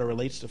Mountain water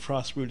relates to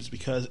frost brewed is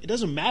because it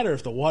doesn't matter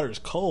if the water is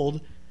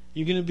cold.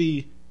 You're going to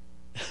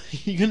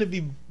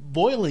be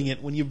boiling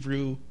it when you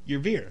brew your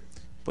beer.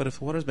 But if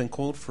the water's been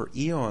cold for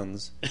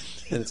eons,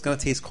 then it's going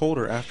to taste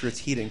colder after it's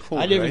heating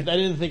cold. I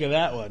didn't think of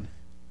that one.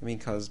 I mean,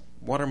 because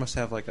water must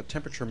have like a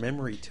temperature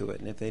memory to it,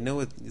 and if they know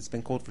it's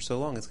been cold for so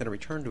long, it's going to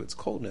return to its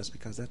coldness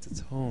because that's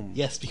its home.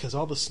 Yes, because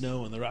all the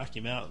snow in the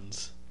Rocky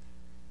Mountains,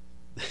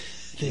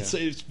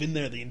 it's been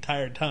there the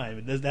entire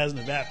time. It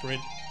hasn't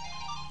evaporated.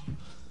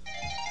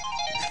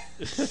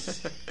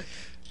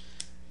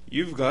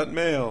 You've got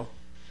mail.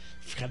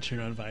 Forgot to turn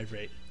on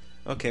vibrate.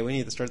 Okay, we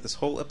need to start this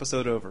whole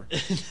episode over.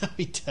 Now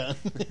we done.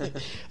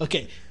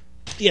 Okay.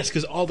 Yes,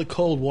 because all the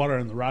cold water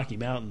in the Rocky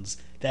Mountains,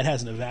 that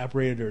hasn't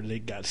evaporated or they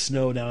got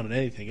snow down and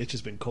anything. It's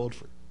just been cold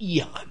for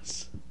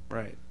eons.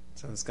 Right.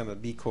 So it's going to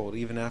be cold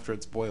even after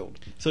it's boiled.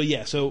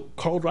 So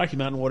cold Rocky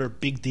Mountain water,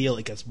 big deal,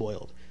 it gets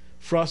boiled.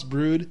 Frost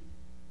brewed,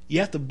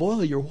 you have to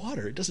boil your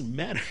water. It doesn't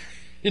matter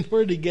in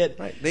order to get...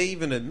 Right. They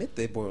even admit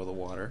they boil the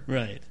water.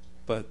 Right.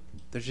 But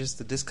there's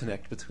just a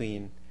disconnect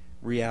between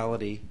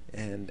reality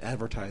and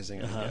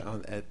advertising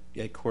at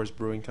Coors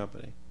Brewing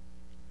Company.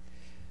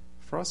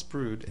 Frost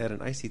brewed at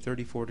an icy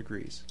 34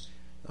 degrees.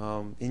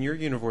 In your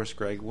universe,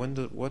 Greg,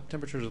 what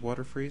temperature does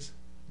water freeze?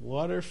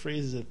 Water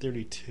freezes at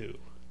 32.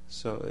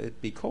 So it'd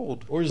be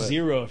cold. Or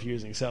 0 if you're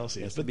using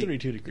Celsius, but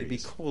 32 degrees. It'd be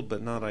cold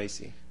but not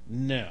icy.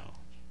 No.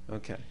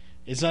 Okay.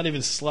 It's not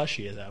even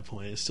slushy at that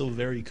point. It's still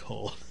very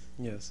cold.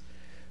 Yes.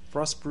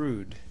 Frost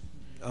brewed.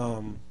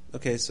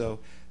 Okay, so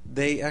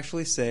they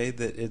actually say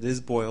that it is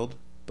boiled,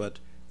 but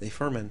they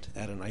ferment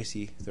at an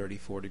icy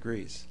 34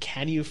 degrees.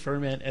 Can you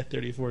ferment at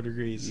 34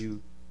 degrees?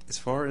 As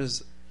far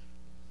as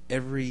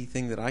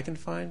everything that I can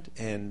find,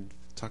 and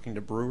talking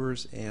to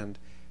brewers and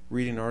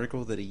reading an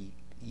article that a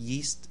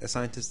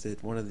scientist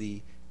at one of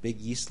the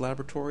big yeast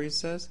laboratories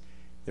says,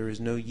 there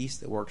is no yeast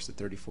that works at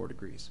 34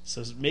 degrees.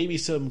 So maybe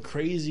some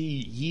crazy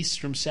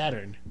yeast from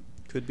Saturn.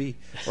 Could be.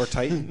 Or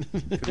Titan.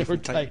 Could be or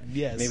Titan,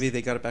 yes. Maybe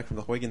they got it back from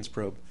the Huygens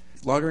probe.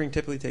 Lagering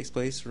typically takes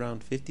place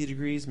around 50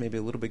 degrees, maybe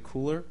a little bit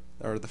cooler,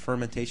 or the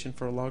fermentation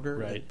for a lager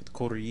with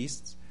colder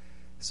yeasts.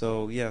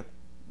 So, yeah,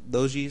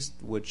 those yeast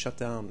would shut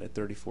down at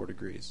 34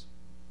 degrees.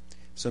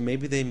 So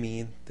maybe they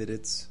mean that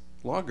it's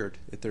lagered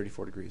at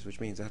 34 degrees, which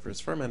means after it's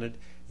fermented,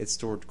 it's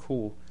stored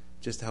cool,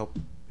 just to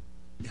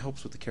it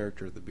helps with the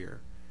character of the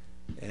beer.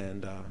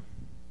 And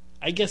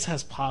I guess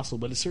that's possible,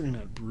 but it's certainly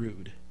not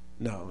brewed.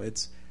 No,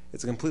 it's a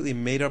completely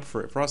made up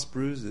phrase. Frost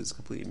brews is a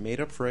completely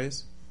made up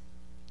phrase.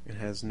 It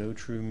has no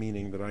true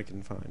meaning that I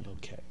can find.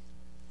 Okay.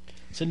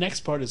 So next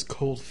part is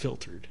cold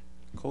filtered.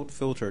 Cold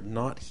filtered,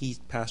 not heat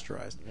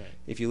pasteurized. Right.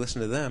 If you listen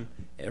to them,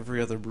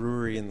 every other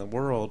brewery in the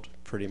world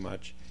pretty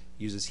much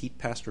uses heat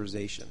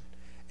pasteurization.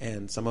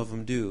 and some of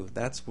them do.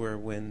 That's where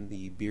when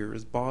the beer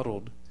is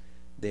bottled,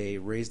 they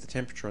raise the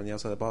temperature on the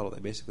outside of the bottle. They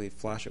basically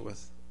flash it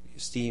with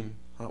steam,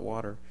 hot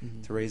water,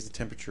 to raise the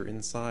temperature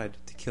inside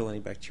to kill any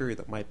bacteria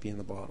that might be in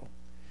the bottle,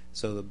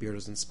 so the beer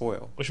doesn't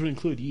spoil. Which would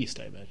include yeast,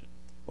 I imagine.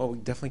 Well, we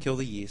definitely kill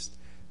the yeast,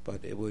 but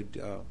it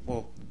would,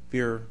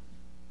 beer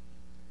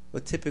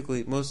would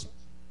typically, most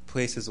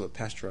places that would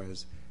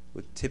pasteurize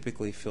would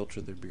typically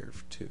filter their beer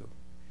too.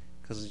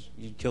 Because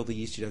you'd kill the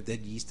yeast, you'd have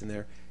dead yeast in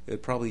there. It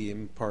would probably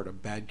impart a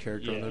bad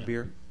character on their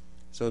beer.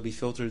 So it would be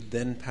filtered,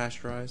 then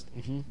pasteurized.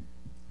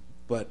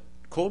 But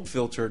cold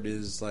filtered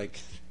is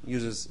it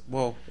uses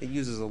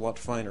a lot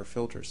finer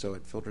filter, so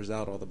it filters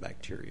out all the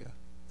bacteria.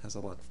 It has a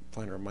lot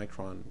finer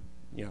micron,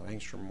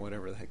 angstrom,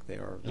 whatever the heck they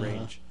are,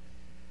 range.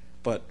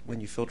 But when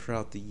you filter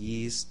out the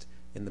yeast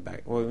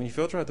when you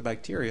filter out the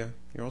bacteria,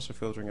 you're also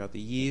filtering out the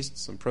yeast,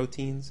 some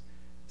proteins,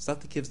 stuff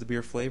that gives the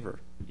beer flavor.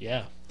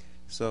 Yeah.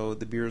 So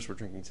the beers we're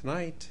drinking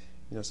tonight,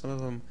 some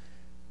of them,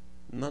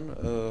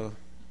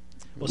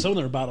 well, some of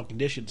them are bottle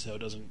conditioned, so it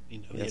doesn't,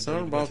 some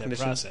are bottle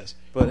conditioned. Process.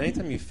 But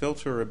anytime you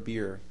filter a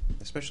beer,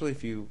 especially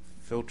if you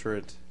filter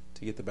it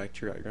to get the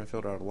bacteria out, you're going to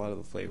filter out a lot of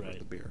the flavor of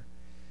the beer.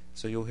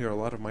 So you'll hear a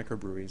lot of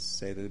microbreweries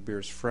say that the beer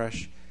is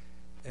fresh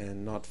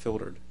and not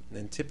filtered.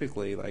 And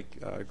typically, like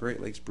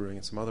Great Lakes Brewing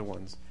and some other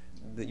ones,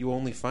 that you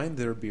only find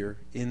their beer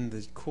in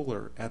the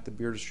cooler at the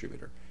beer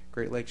distributor.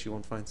 Great Lakes you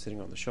won't find sitting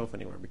on the shelf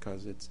anywhere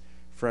because it's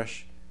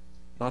fresh,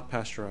 not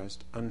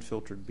pasteurized,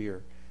 unfiltered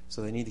beer.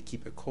 So they need to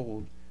keep it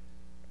cold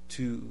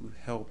to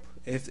help.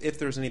 If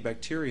there's any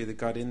bacteria that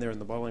got in there in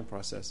the bottling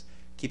process,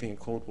 keeping it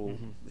cold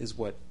is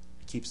what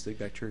keeps the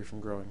bacteria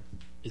from growing.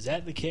 Is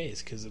that the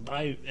case? Because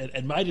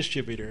at my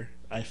distributor,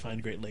 I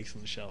find Great Lakes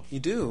on the shelf. You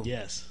do?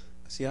 Yes.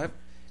 See,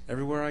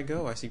 everywhere I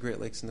go, I see Great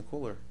Lakes in the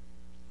cooler.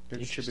 Their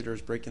distributor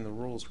is breaking the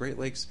rules. Great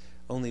Lakes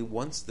only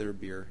wants their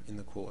beer in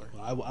the cooler.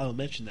 Well, I will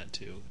mention that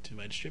to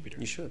my distributor.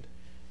 You should.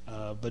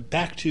 But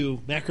back to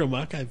Macro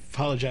Muck. I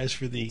apologize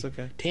for the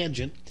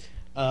tangent.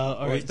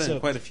 All right, we've done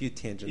quite a few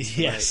tangents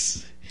tonight.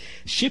 Yes.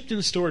 Shipped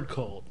and stored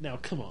cold. Now,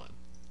 come on.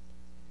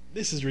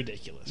 This is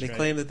ridiculous. They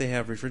claim that they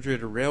have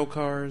refrigerated rail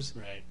cars,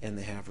 right, and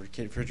they have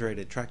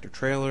refrigerated tractor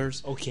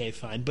trailers. Okay,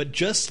 fine. But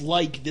just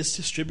like this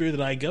distributor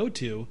that I go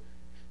to,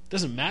 it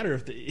doesn't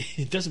matter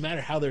it doesn't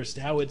matter how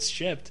it's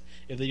shipped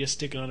if they just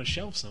stick it on a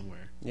shelf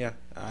somewhere. Yeah,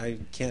 I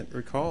can't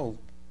recall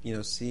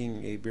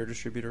seeing a beer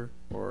distributor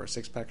or a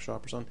six-pack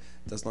shop or something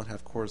does not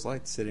have Coors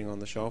Light sitting on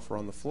the shelf or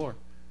on the floor.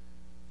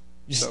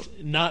 So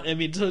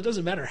it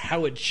doesn't matter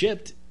how it's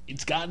shipped.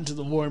 It's gotten to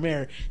the warm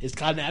air. It's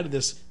gotten out of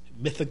this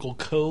mythical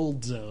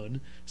cold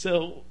zone.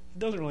 So it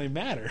doesn't really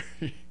matter.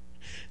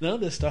 None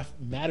of this stuff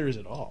matters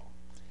at all.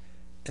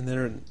 And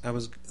then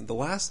the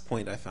last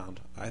point I found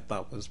I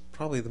thought was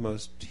probably the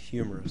most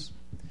humorous.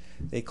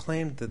 They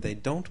claimed that they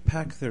don't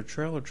pack their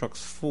trailer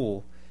trucks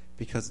full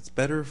because it's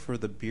better for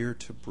the beer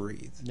to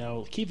breathe.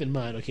 Now, keep in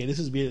mind, this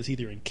is beer that's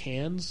either in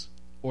cans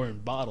or in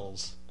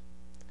bottles.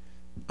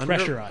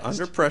 Pressurized.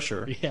 Under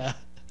pressure. Yeah.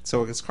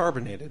 So it's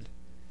carbonated.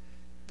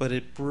 But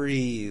it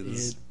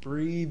breathes. It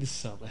breathes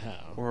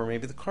somehow. Or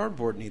maybe the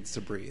cardboard needs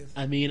to breathe.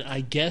 I mean, I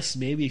guess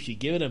maybe if you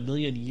give it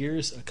 1,000,000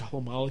 years, a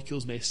couple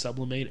molecules may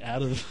sublimate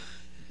out of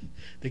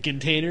the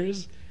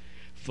containers,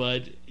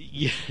 but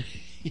you're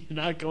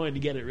not going to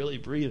get it really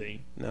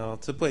breathing. No,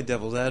 to play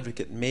devil's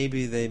advocate,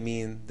 maybe they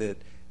mean that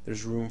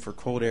there's room for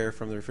cold air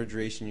from the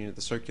refrigeration unit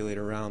to circulate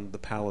around the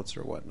pallets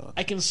or whatnot.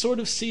 I can sort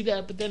of see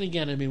that, but then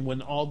again,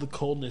 when all the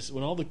cold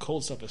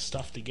stuff is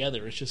stuffed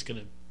together, it's just going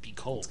to be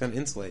cold. It's going to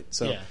insulate.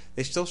 So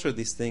they still showed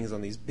these things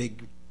on these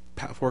big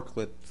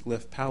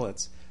forklift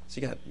pallets.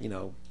 So you got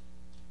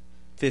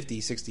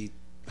 50, 60,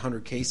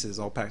 100 cases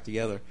all packed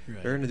together.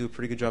 Right. They're going to do a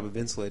pretty good job of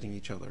insulating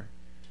each other.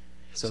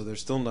 So they're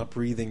still not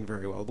breathing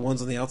very well. The ones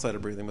on the outside are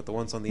breathing, but the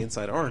ones on the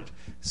inside aren't.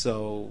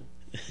 So,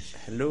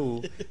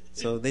 hello.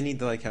 So they need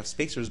to have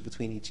spacers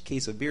between each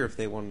case of beer if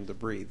they want them to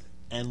breathe.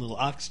 And little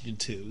oxygen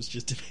tubes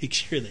just to make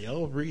sure they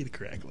all breathe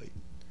correctly.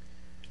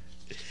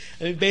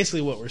 I mean,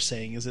 basically what we're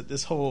saying is that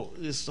this whole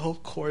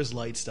Coors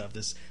Light stuff,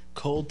 this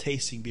cold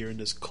tasting beer and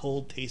this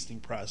cold tasting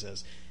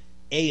process,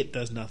 A, it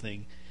does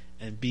nothing,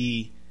 and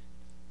B,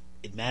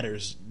 it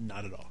matters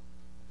not at all.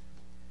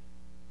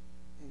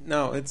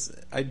 No, it's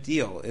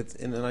ideal. It's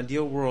in an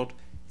ideal world,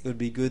 it would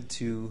be good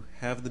to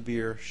have the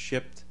beer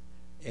shipped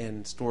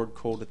and stored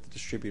cold at the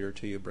distributor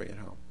till you bring it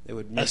home. It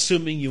would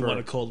assuming you want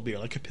a cold beer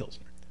like a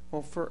Pilsner.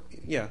 Well, for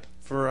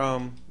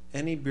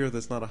any beer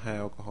that's not a high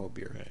alcohol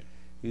beer, right,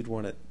 you'd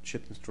want it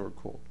shipped and stored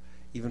cold.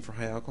 Even for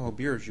high alcohol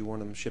beers, you want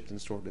them shipped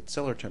and stored at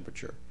cellar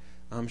temperature.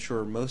 I'm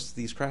sure most of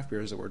these craft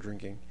beers that we're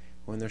drinking,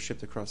 when they're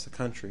shipped across the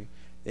country,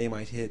 they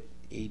might hit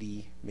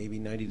 80, maybe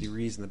 90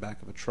 degrees in the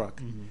back of a truck.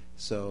 Mm-hmm.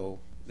 So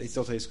they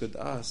still taste good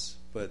to us,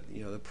 but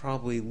they're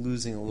probably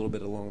losing a little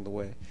bit along the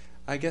way.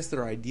 I guess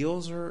their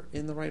ideals are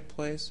in the right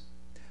place,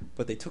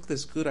 but they took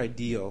this good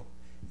ideal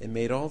and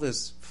made all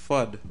this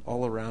FUD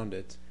all around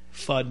it.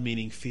 FUD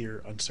meaning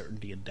fear,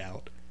 uncertainty, and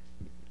doubt.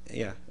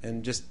 Yeah,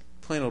 and just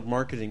plain old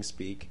marketing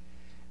speak,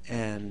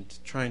 and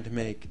trying to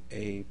make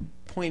a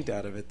point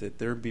out of it that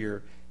their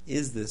beer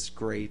is this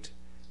great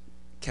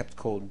kept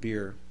cold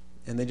beer,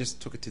 and they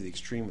just took it to the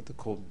extreme with the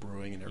cold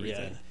brewing and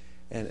everything.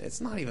 Yeah. And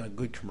it's not even a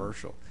good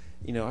commercial.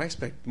 You know, I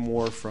expect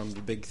more from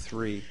the big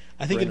three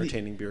I think for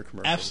entertaining beer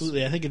commercials.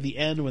 Absolutely. I think at the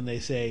end when they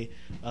say,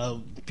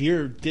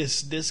 beer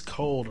this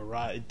cold, or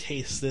it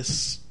tastes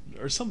this,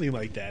 or something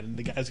like that, and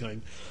the guy's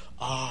going,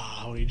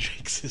 when he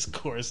drinks his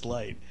Coors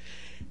Light.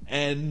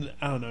 And,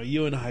 I don't know,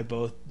 you and I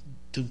both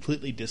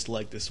completely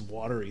dislike this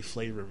watery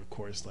flavor of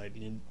Coors Light.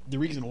 And the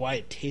reason why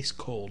it tastes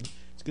cold is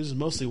because it's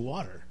mostly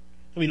water.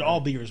 I mean,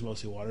 all beer is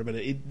mostly water, but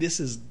this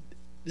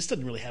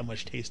doesn't really have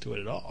much taste to it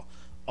at all.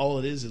 All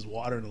it is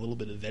water and a little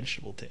bit of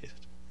vegetable taste.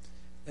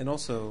 And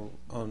also,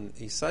 on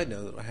a side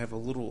note, I have a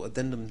little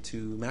addendum to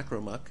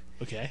Macro Muck.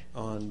 Okay.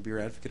 On Beer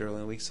Advocate earlier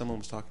in the week, someone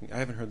was talking, I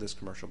haven't heard this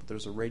commercial, but there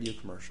was a radio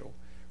commercial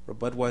where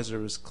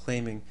Budweiser was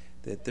claiming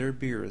that their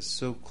beer is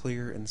so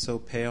clear and so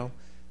pale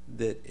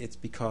that it's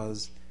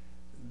because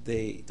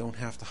they don't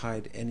have to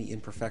hide any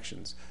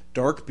imperfections.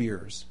 Dark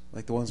beers,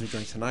 like the ones we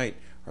drank tonight,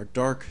 are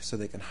dark so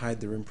they can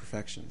hide their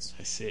imperfections.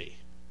 I see.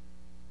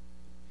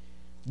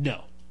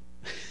 No.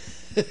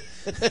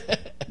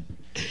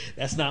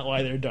 That's not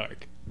why they're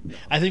dark. No.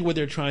 I think what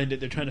they're trying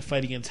to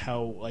fight against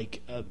how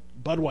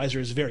Budweiser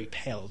is very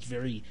pale. It's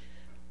very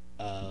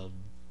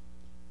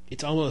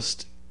it's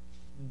almost,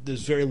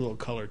 there's very little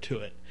color to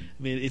it.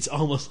 I mean, it's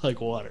almost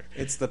like water.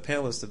 It's the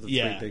palest of the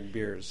three big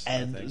beers.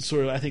 And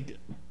I think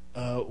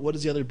what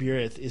is the other beer?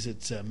 Is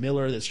it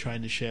Miller that's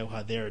trying to show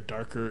how they're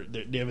darker?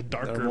 They have a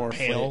darker, more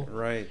pale.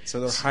 Right. So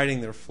they're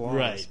hiding their flaws.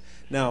 Right.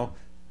 Now,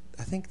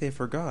 I think they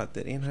forgot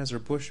that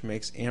Anheuser-Busch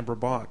makes Amber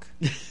Bock.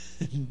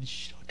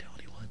 Shh, don't tell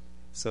anyone.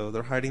 So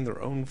they're hiding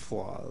their own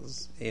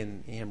flaws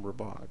in Amber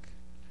Bock.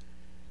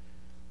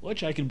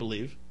 Which I can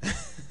believe.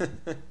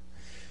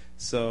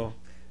 So,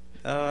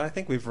 I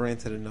think we've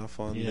ranted enough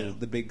on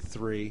the big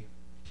three.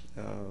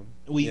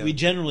 We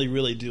generally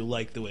really do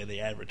like the way they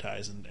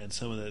advertise, and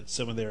some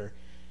of their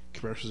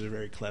commercials are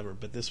very clever.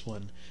 But this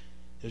one,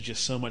 there's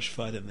just so much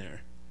fun in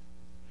there,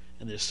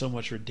 and there's so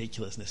much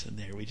ridiculousness in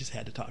there. We just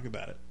had to talk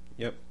about it.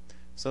 Yep.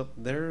 So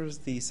there's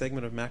the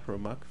segment of Macro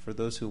Muck. For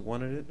those who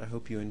wanted it, I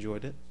hope you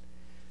enjoyed it.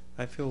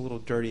 I feel a little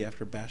dirty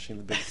after bashing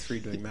the big three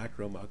doing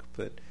Macro Muck,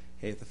 but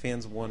hey, if the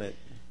fans want it,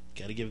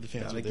 gotta give the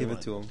fans. Gotta give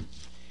it to them.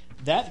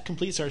 That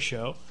completes our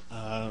show.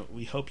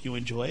 We hope you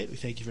enjoy it. We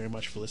thank you very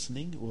much for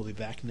listening. We'll be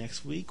back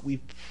next week. We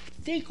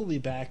think we'll be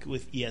back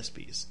with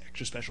ESBs,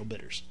 extra special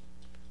bitters.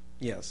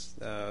 Yes,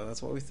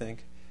 that's what we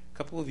think. A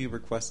couple of you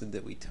requested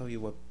that we tell you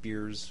what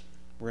beers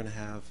we're going to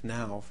have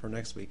now for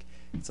next week.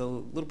 It's a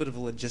little bit of a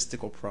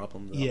logistical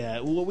problem, though. Yeah,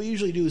 well, what we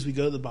usually do is we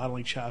go to the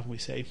bottling shop and we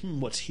say,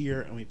 what's here,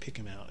 and we pick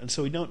them out. And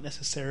so we don't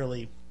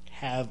necessarily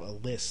have a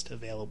list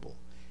available.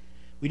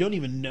 We don't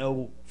even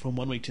know from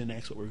one week to the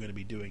next what we're going to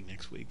be doing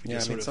next week.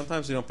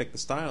 Sometimes we don't pick the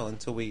style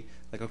until we,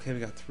 okay, we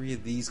got 3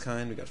 of these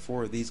kind, we got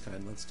 4 of these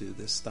kind, let's do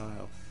this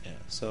style. Yeah.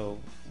 So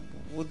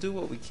we'll do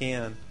what we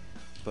can,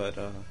 but,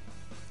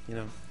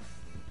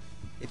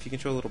 if you can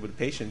show a little bit of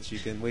patience, you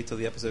can wait till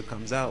the episode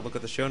comes out, look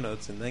at the show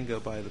notes, and then go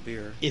buy the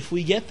beer. If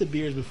we get the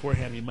beers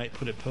beforehand, we might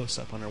put a post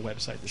up on our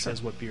website that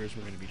says what beers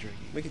we're going to be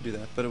drinking. We could do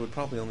that, but it would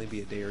probably only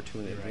be a day or two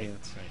in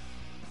advance. Right.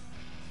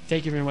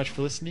 Thank you very much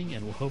for listening,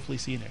 and we'll hopefully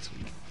see you next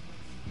week.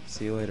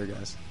 See you later,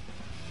 guys.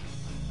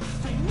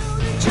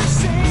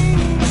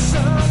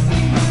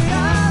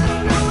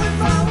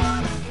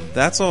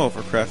 That's all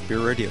for Craft Beer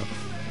Radio.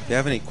 If you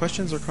have any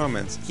questions or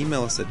comments,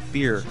 email us at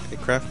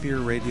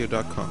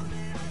beer@craftbeerradio.com.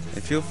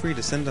 And feel free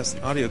to send us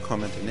an audio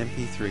comment in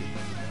MP3.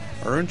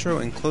 Our intro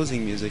and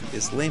closing music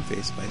is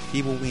Lameface by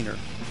Feeble Wiener.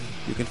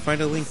 You can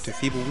find a link to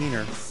Feeble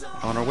Wiener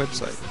on our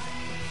website.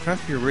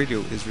 Craft Beer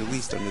Radio is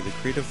released under the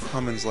Creative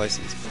Commons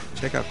license.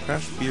 Check out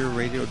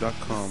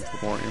craftbeerradio.com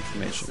for more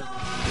information.